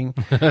 approval rating,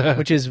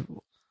 which is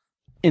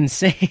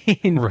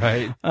insane.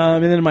 Right.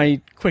 And then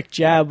my quick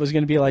jab was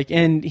going to be like,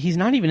 and he's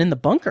not even in the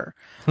bunker.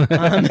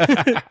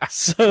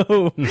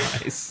 So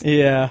nice.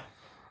 Yeah.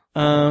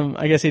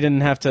 I guess he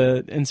didn't have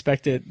to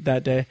inspect it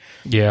that day.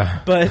 Yeah.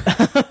 But,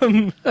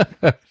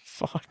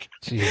 fuck.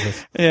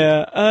 Jesus.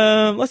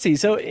 Yeah. Let's see.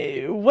 So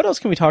what else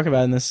can we talk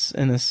about in this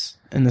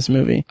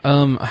movie?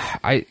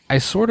 I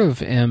sort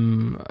of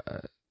am,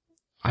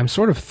 I'm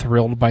sort of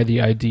thrilled by the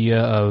idea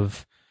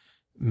of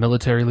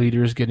military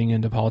leaders getting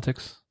into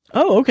politics.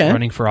 Oh, okay.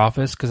 Running for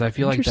office, because I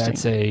feel like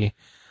that's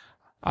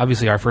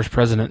obviously our first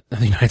president of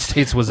the United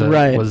States was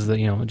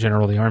the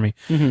general of the army.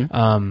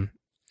 Mm-hmm.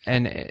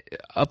 And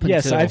up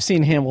until I've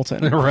seen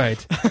Hamilton.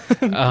 Right.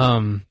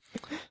 Even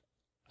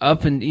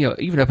up into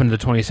the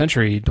 20th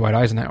century, Dwight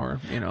Eisenhower,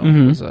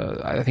 was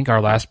I think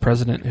our last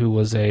president who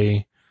was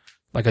a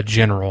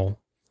general.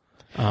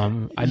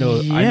 I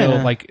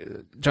know like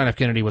John F.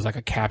 Kennedy was like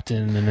a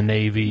captain in the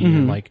Navy,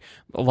 and like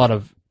a lot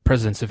of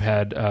presidents have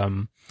had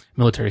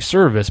military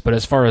service, but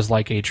as far as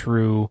like a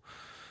true,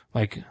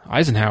 like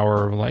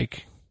Eisenhower,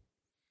 like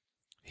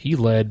he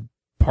led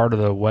part of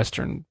the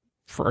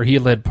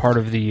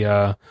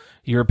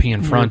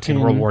European front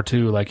in World War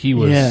II. Like he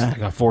was like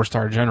a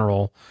 4-star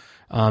general.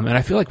 And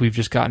I feel like we've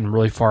just gotten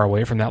really far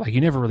away from that. Like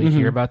you never really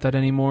hear about that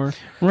anymore.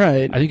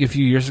 Right. I think a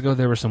few years ago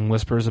there were some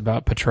whispers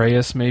about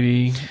Petraeus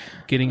maybe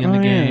getting in the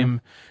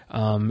game.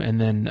 And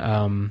then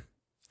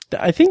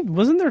I think,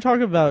 wasn't there talk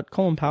about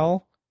Colin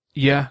Powell?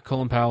 Yeah,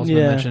 Colin Powell's been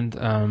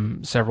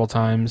mentioned several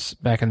times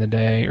back in the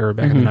day, or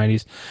back in the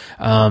 90s.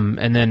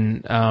 And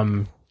then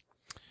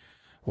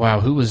wow,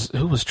 who was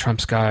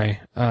Trump's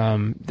guy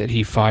that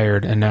he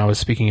fired and now is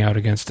speaking out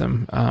against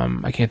him?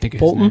 I can't think of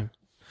his name.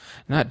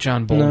 Not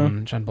John Bolton.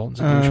 No. John Bolton's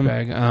a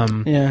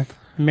douchebag. Yeah,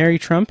 Mary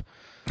Trump.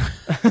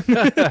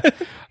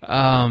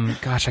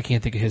 Gosh, I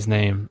can't think of his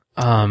name.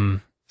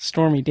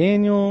 Stormy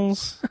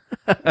Daniels.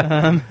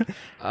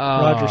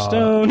 Roger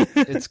Stone.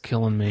 It's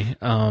killing me.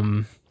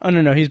 Oh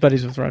no, he's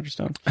buddies with Roger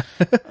Stone.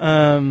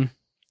 I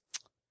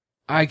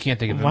can't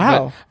think of him.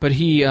 Wow. But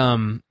he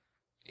was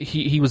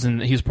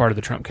part of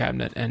the Trump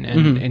cabinet,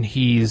 and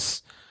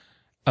he's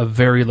a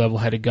very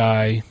level-headed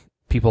guy.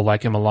 People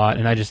like him a lot,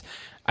 and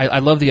I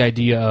love the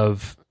idea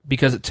of,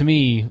 because to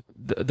me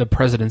the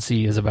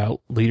presidency is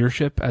about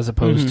leadership as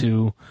opposed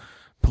to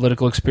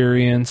political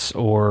experience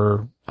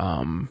or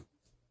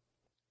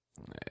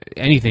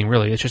anything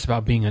really. It's just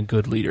about being a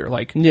good leader.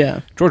 Like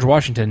George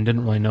Washington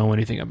didn't really know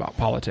anything about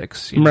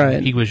politics.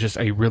 Right. He was just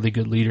a really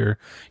good leader.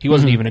 He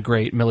wasn't even a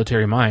great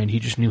military mind. He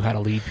just knew how to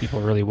lead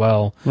people really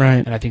well.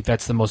 Right. And I think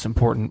that's the most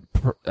important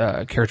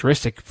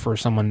characteristic for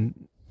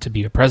someone to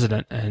be a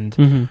president.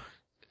 And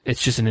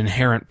it's just an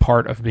inherent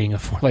part of being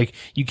like,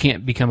 you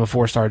can't become a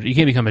 4-star, you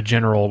can't become a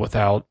general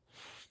without,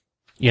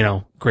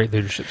 great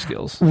leadership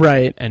skills.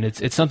 Right. And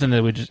it's something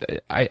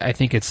that I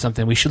think it's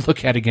something we should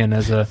look at again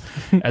as a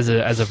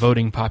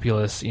voting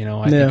populace.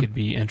 I think it'd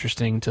be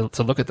interesting to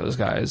look at those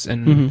guys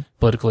and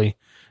politically.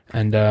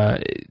 And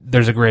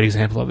there's a great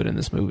example of it in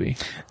this movie.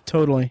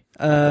 Totally.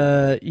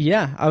 I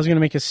was gonna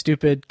make a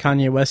stupid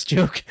Kanye West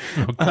joke,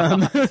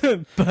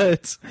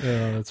 but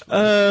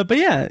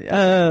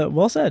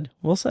well said.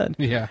 Well said.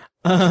 Yeah.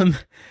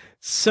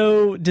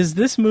 So does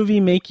this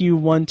movie make you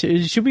want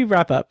to, should we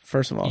wrap up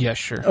first of all? Yeah,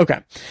 sure. Okay.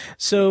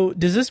 So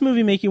does this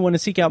movie make you want to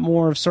seek out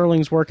more of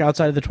Serling's work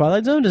outside of the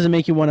Twilight Zone? Does it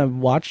make you want to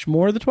watch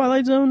more of the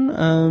Twilight Zone,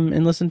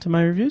 and listen to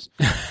my reviews?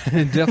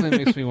 It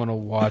definitely makes me want to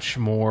watch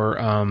more,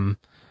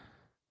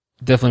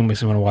 definitely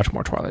makes me want to watch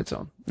more Twilight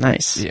Zone.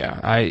 Nice.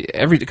 Yeah.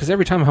 Because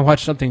every time I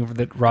watch something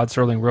that Rod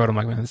Serling wrote, I'm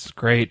like, man, this is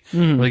great.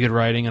 Really good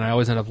writing. And I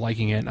always end up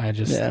liking it.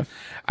 And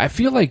I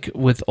feel like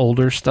with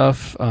older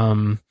stuff,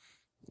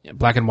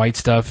 black and white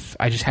stuff,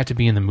 I just have to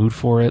be in the mood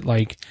for it.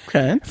 Like,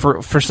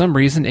 for some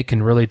reason, it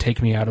can really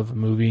take me out of a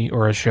movie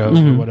or a show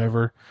or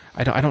whatever.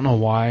 I don't know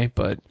why,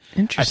 but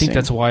I think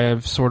that's why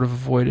I've sort of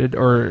avoided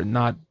or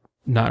not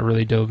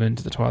really dove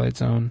into the Twilight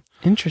Zone.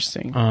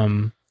 Interesting.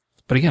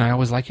 But again, I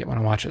always like it when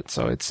I watch it,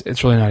 so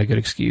it's really not a good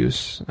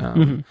excuse.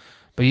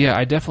 But yeah,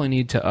 I definitely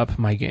need to up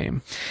my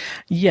game.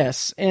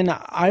 Yes, and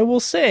I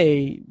will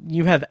say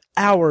you have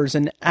hours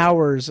and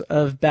hours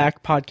of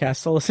back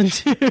podcasts to listen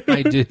to.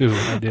 I do.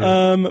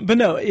 But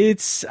no,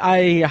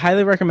 I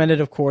highly recommend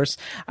it, of course.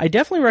 I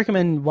definitely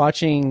recommend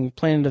watching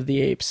Planet of the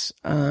Apes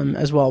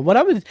as well.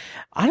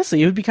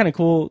 Honestly, it would be kind of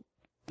cool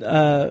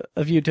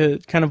of you to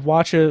kind of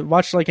watch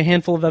like a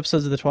handful of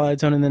episodes of the Twilight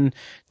Zone and then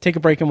take a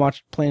break and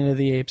watch Planet of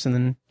the Apes, and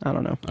then I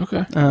don't know.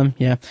 Okay.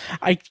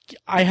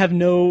 I have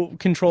no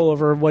control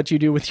over what you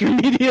do with your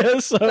media,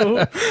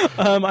 so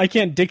I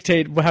can't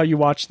dictate how you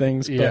watch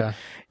things. But,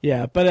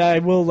 but I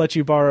will let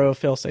you borrow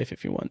Failsafe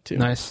if you want to.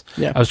 Nice.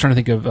 Yeah. I was trying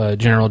to think of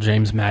General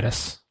James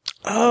Mattis.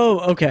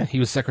 Oh, okay. He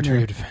was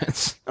Secretary of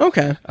Defense.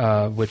 Okay.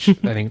 Which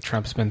I think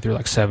Trump's been through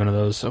like 7 of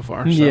those so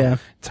far. So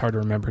it's hard to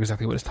remember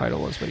exactly what his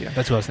title was, but yeah,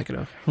 that's what I was thinking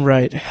of.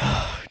 Right.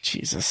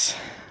 Jesus.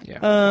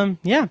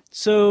 Yeah.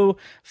 So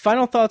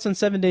final thoughts on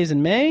 7 Days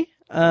in May.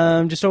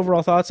 Just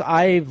overall thoughts.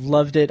 I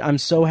loved it. I'm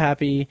so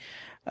happy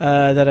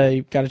that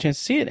I got a chance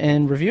to see it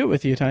and review it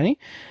with you, Tiny.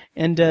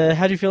 And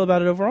how do you feel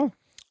about it overall?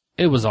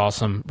 It was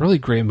awesome. Really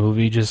great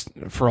movie, just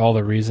for all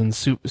the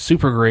reasons.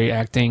 Super great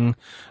acting.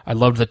 I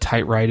loved the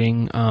tight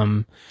writing.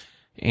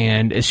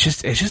 And it's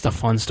just a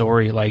fun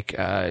story. Like,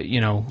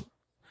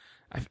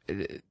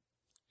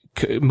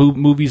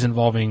 movies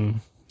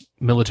involving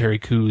military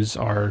coups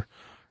are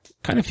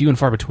kind of few and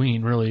far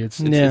between, really. It's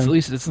at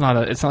least it's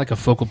not like a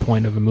focal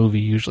point of a movie.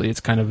 Usually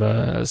it's kind of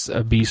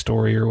a B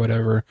story or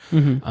whatever.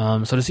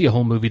 So to see a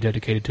whole movie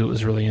dedicated to it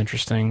was really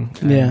interesting.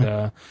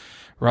 And,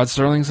 Rod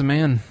Serling's a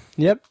man.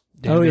 Yep.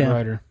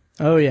 Writer.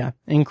 Oh yeah.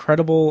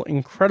 Incredible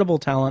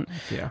talent.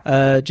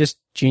 Yeah. Just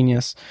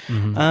genius.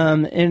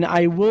 And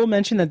I will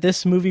mention that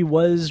this movie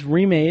was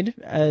remade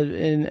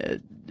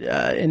in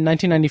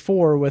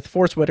 1994 with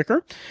Forest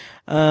Whitaker.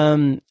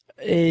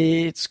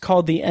 It's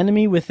called The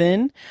Enemy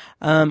Within.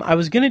 I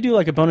was going to do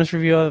like a bonus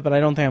review of it, but I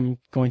don't think I'm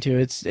going to.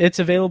 It's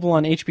available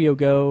on HBO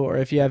Go, or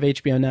if you have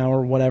HBO Now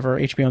or whatever,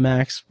 HBO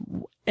Max,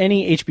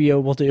 any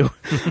HBO will do.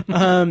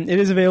 It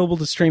is available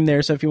to stream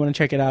there. So if you want to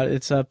check it out,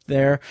 it's up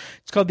there.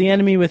 It's called The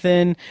Enemy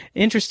Within.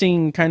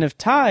 Interesting kind of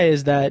tie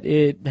is that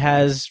it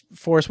has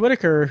Forest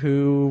Whitaker,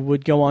 who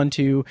would go on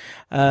to,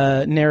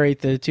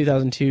 narrate the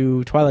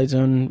 2002 Twilight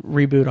Zone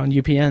reboot on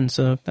UPN.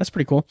 So that's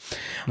pretty cool.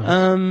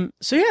 Nice.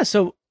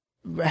 So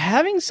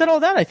having said all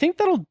that, I think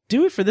that'll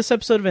do it for this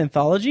episode of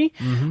Anthology.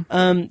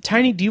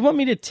 Tiny, do you want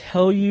me to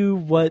tell you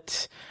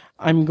what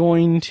I'm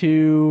going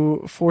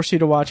to force you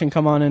to watch and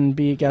come on and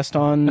be a guest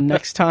on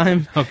next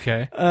time?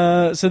 Okay.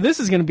 So this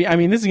is going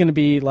to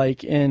be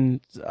like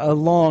in a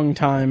long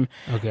time.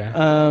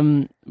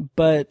 Okay.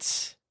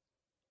 But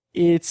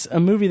it's a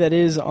movie that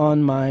is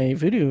on my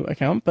Vudu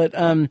account, but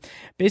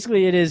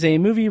basically it is a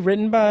movie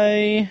written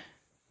by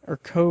or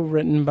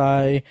co-written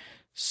by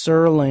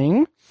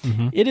Serling.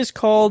 It is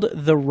called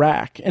The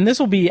Rack, and this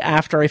will be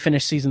after I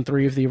finish season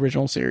 3 of the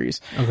original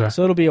series. Okay.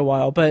 So it'll be a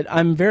while, but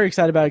I'm very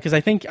excited about it because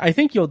I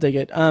think you'll dig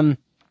it.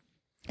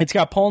 It's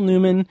got Paul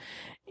Newman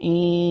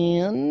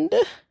and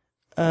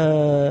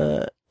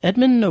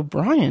Edmund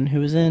O'Brien, who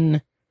was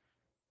in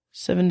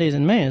 7 Days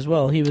in May as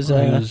well. He was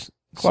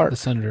Clark, the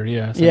senator.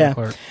 Yeah. Senator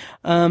Clark.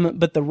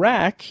 But The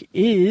Rack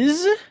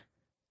is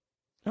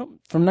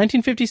from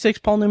 1956.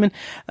 Paul Newman,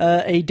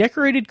 a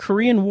decorated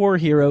Korean War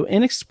hero,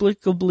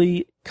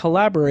 inexplicably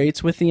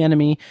collaborates with the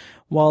enemy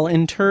while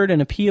interred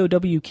in a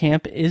POW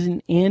camp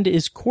and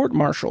is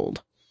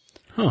court-martialed.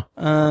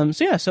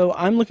 So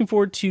I'm looking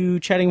forward to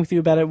chatting with you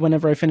about it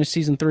whenever I finish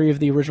season 3 of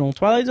the original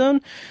Twilight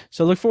Zone.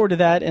 So look forward to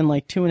that in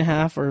like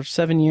 2.5 or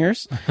 7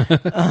 years.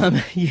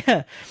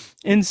 Yeah.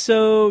 And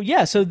so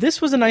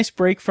this was a nice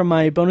break from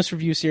my bonus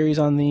review series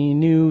on the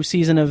new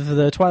season of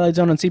the Twilight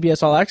Zone on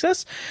CBS All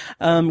Access.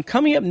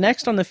 Coming up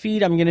next on the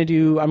feed, I'm going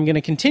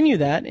to continue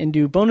that and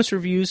do bonus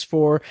reviews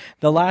for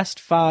the last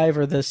 5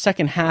 or the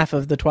second half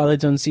of the Twilight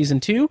Zone season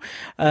 2.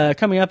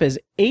 Coming up is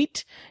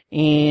 8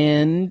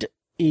 and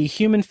A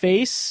Human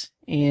Face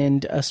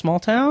and A Small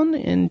Town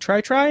and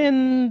Try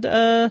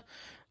and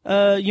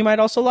you might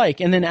also like.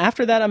 And then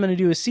after that, I'm going to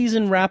do a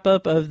season wrap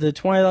up of the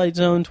Twilight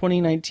Zone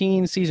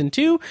 2019 season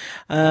 2.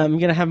 I'm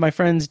going to have my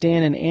friends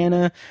Dan and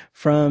Anna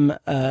from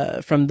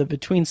the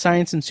Between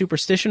Science and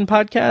Superstition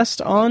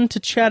podcast on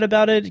to chat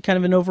about it, kind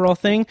of an overall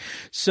thing.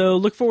 So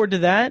look forward to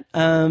that.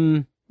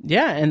 And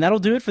that'll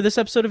do it for this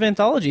episode of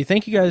Anthology.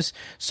 Thank you guys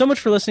so much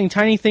for listening.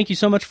 Tiny, thank you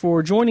so much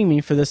for joining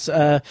me for this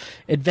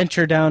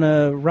adventure down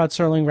a Rod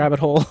Serling rabbit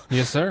hole.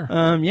 Yes, sir.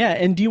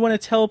 And do you want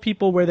to tell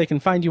people where they can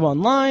find you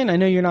online? I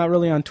know you're not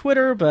really on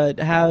Twitter, but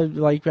how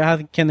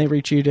can they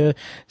reach you to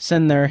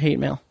send their hate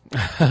mail?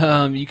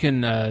 You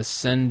can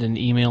send an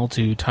email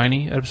to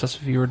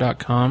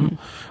tiny@obsessiveviewer.com,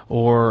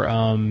 or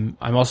I'm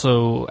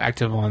also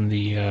active on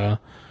the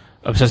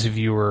Obsessive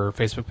Viewer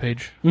Facebook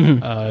page.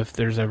 If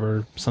there's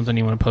ever something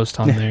you want to post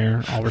on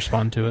there, I'll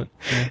respond to it.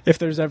 Yeah. If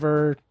there's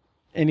ever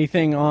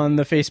anything on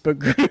the Facebook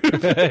group.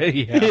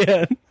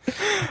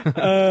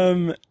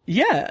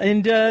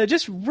 And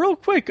just real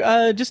quick,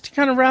 just to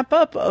kind of wrap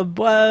up,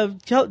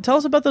 tell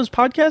us about those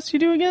podcasts you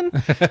do again.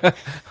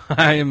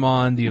 I am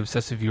on the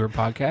Obsessive Viewer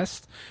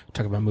podcast. We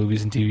talk about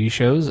movies and TV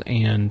shows,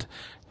 and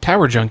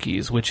Tower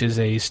Junkies, which is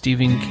a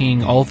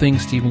all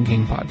things Stephen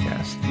King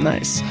podcast.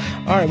 Nice.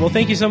 All right. Well,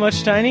 thank you so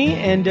much, Tiny.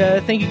 And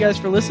thank you guys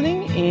for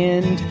listening.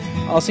 And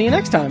I'll see you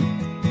next time.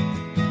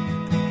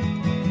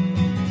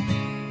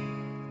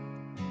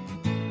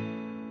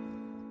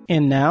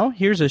 And now,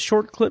 here's a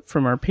short clip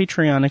from our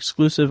Patreon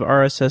exclusive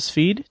RSS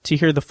feed. To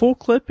hear the full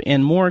clip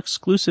and more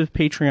exclusive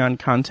Patreon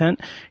content,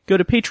 go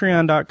to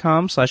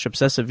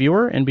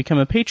patreon.com/obsessiveviewer and become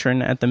a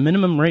patron at the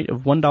minimum rate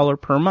of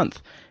 $1 per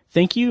month.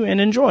 Thank you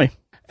and enjoy.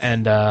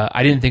 And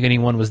I didn't think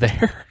anyone was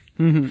there.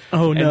 Mm-hmm.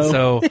 Oh, no. And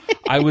so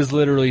I was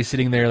literally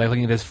sitting there, like,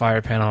 looking at this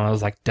fire panel, and I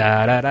was like,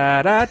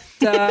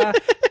 da-da-da-da-da,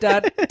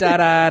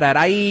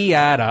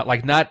 da-da-da-da-da-da,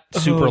 like, not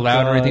super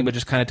loud or anything, but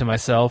just kind of to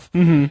myself.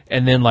 Mm-hmm.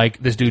 And then, like,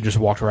 this dude just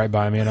walked right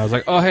by me, and I was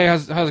like, oh, hey,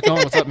 how's it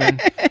going? What's up,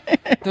 man?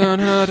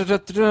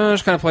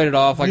 Just kind of played it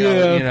off. Like,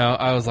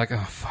 I was like,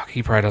 oh, fuck,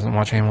 he probably doesn't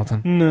watch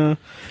Hamilton. No.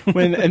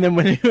 When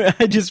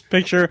I just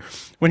picture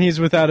when he's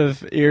out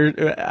of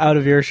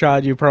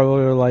earshot, you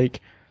probably are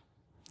like,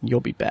 you'll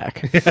be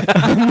back.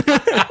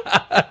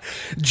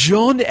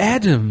 John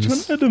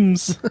Adams.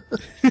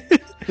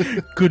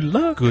 Good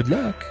luck. Good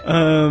luck.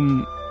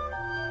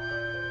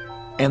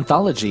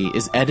 Anthology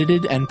is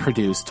edited and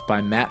produced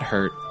by Matt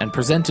Hurt and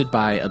presented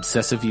by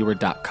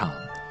ObsessiveViewer.com.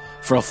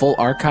 For a full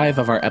archive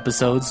of our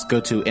episodes, go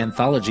to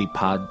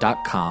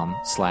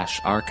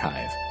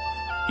anthologypod.com/archive.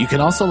 You can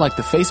also like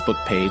the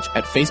Facebook page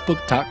at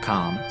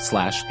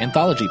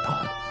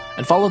facebook.com/anthologypod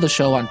and follow the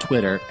show on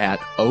Twitter at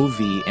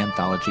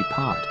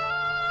OVAnthologyPod.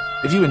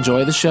 If you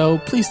enjoy the show,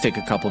 please take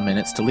a couple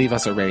minutes to leave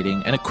us a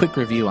rating and a quick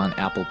review on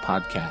Apple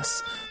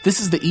Podcasts.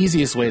 This is the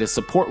easiest way to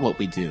support what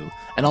we do,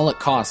 and all it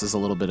costs is a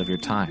little bit of your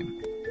time.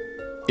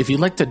 If you'd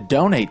like to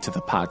donate to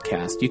the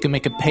podcast, you can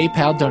make a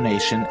PayPal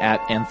donation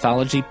at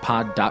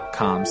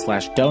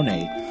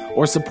anthologypod.com/donate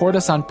or support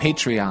us on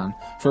Patreon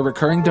for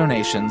recurring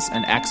donations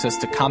and access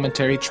to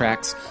commentary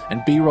tracks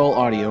and B-roll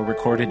audio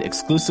recorded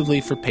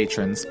exclusively for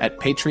patrons at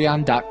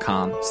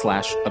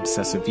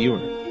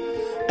patreon.com/obsessiveviewer.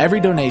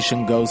 Every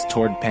donation goes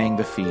toward paying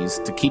the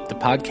fees to keep the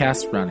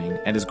podcast running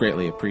and is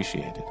greatly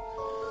appreciated.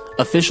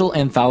 Official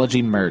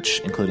Anthology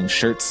merch, including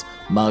shirts,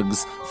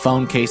 mugs,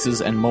 phone cases,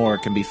 and more,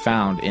 can be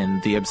found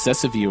in the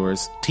Obsessive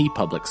Viewer's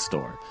TeePublic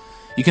store.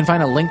 You can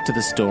find a link to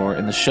the store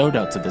in the show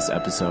notes of this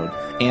episode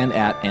and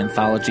at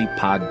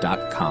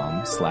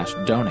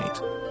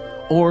anthologypod.com/donate.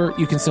 Or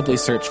you can simply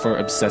search for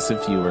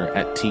Obsessive Viewer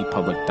at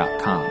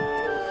tpublic.com.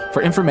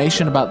 For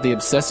information about the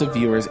Obsessive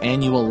Viewer's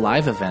annual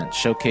live event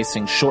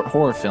showcasing short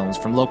horror films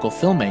from local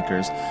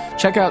filmmakers,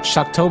 check out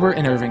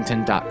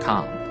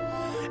shocktoberinirvington.com.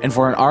 And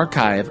for an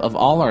archive of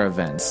all our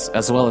events,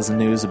 as well as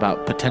news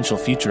about potential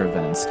future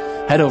events,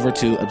 head over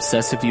to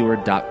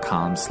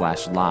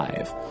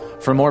obsessiveviewer.com/live.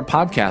 For more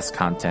podcast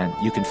content,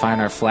 you can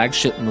find our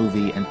flagship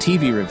movie and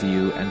TV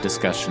review and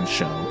discussion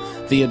show,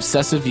 The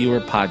Obsessive Viewer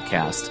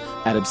Podcast,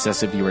 at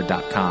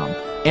obsessiveviewer.com,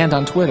 and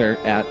on Twitter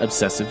at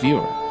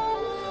obsessiveviewer.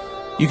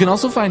 You can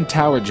also find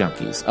Tower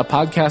Junkies, a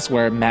podcast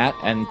where Matt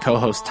and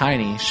co-host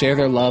Tiny share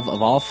their love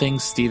of all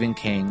things Stephen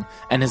King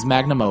and his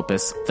magnum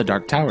opus, The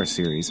Dark Tower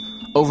series,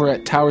 over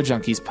at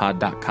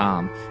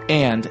towerjunkiespod.com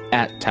and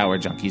at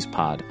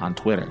towerjunkiespod on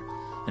Twitter.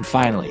 And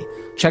finally,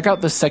 check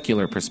out The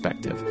Secular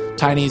Perspective,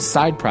 Tiny's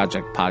side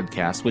project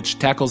podcast, which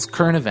tackles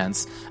current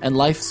events and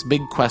life's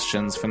big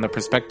questions from the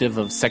perspective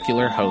of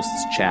secular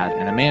hosts Chad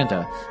and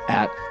Amanda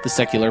at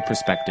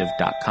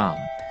thesecularperspective.com.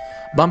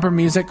 Bumper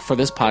music for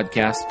this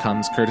podcast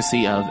comes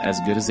courtesy of As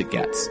Good As It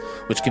Gets,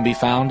 which can be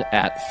found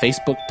at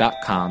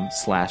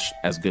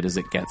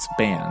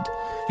facebook.com/asgoodasitgetsband.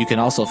 You can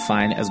also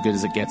find As Good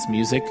As It Gets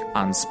music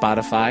on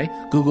Spotify,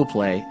 Google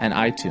Play, and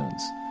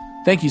iTunes.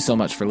 Thank you so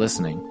much for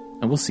listening,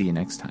 and we'll see you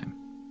next time.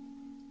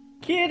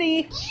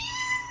 Kitty!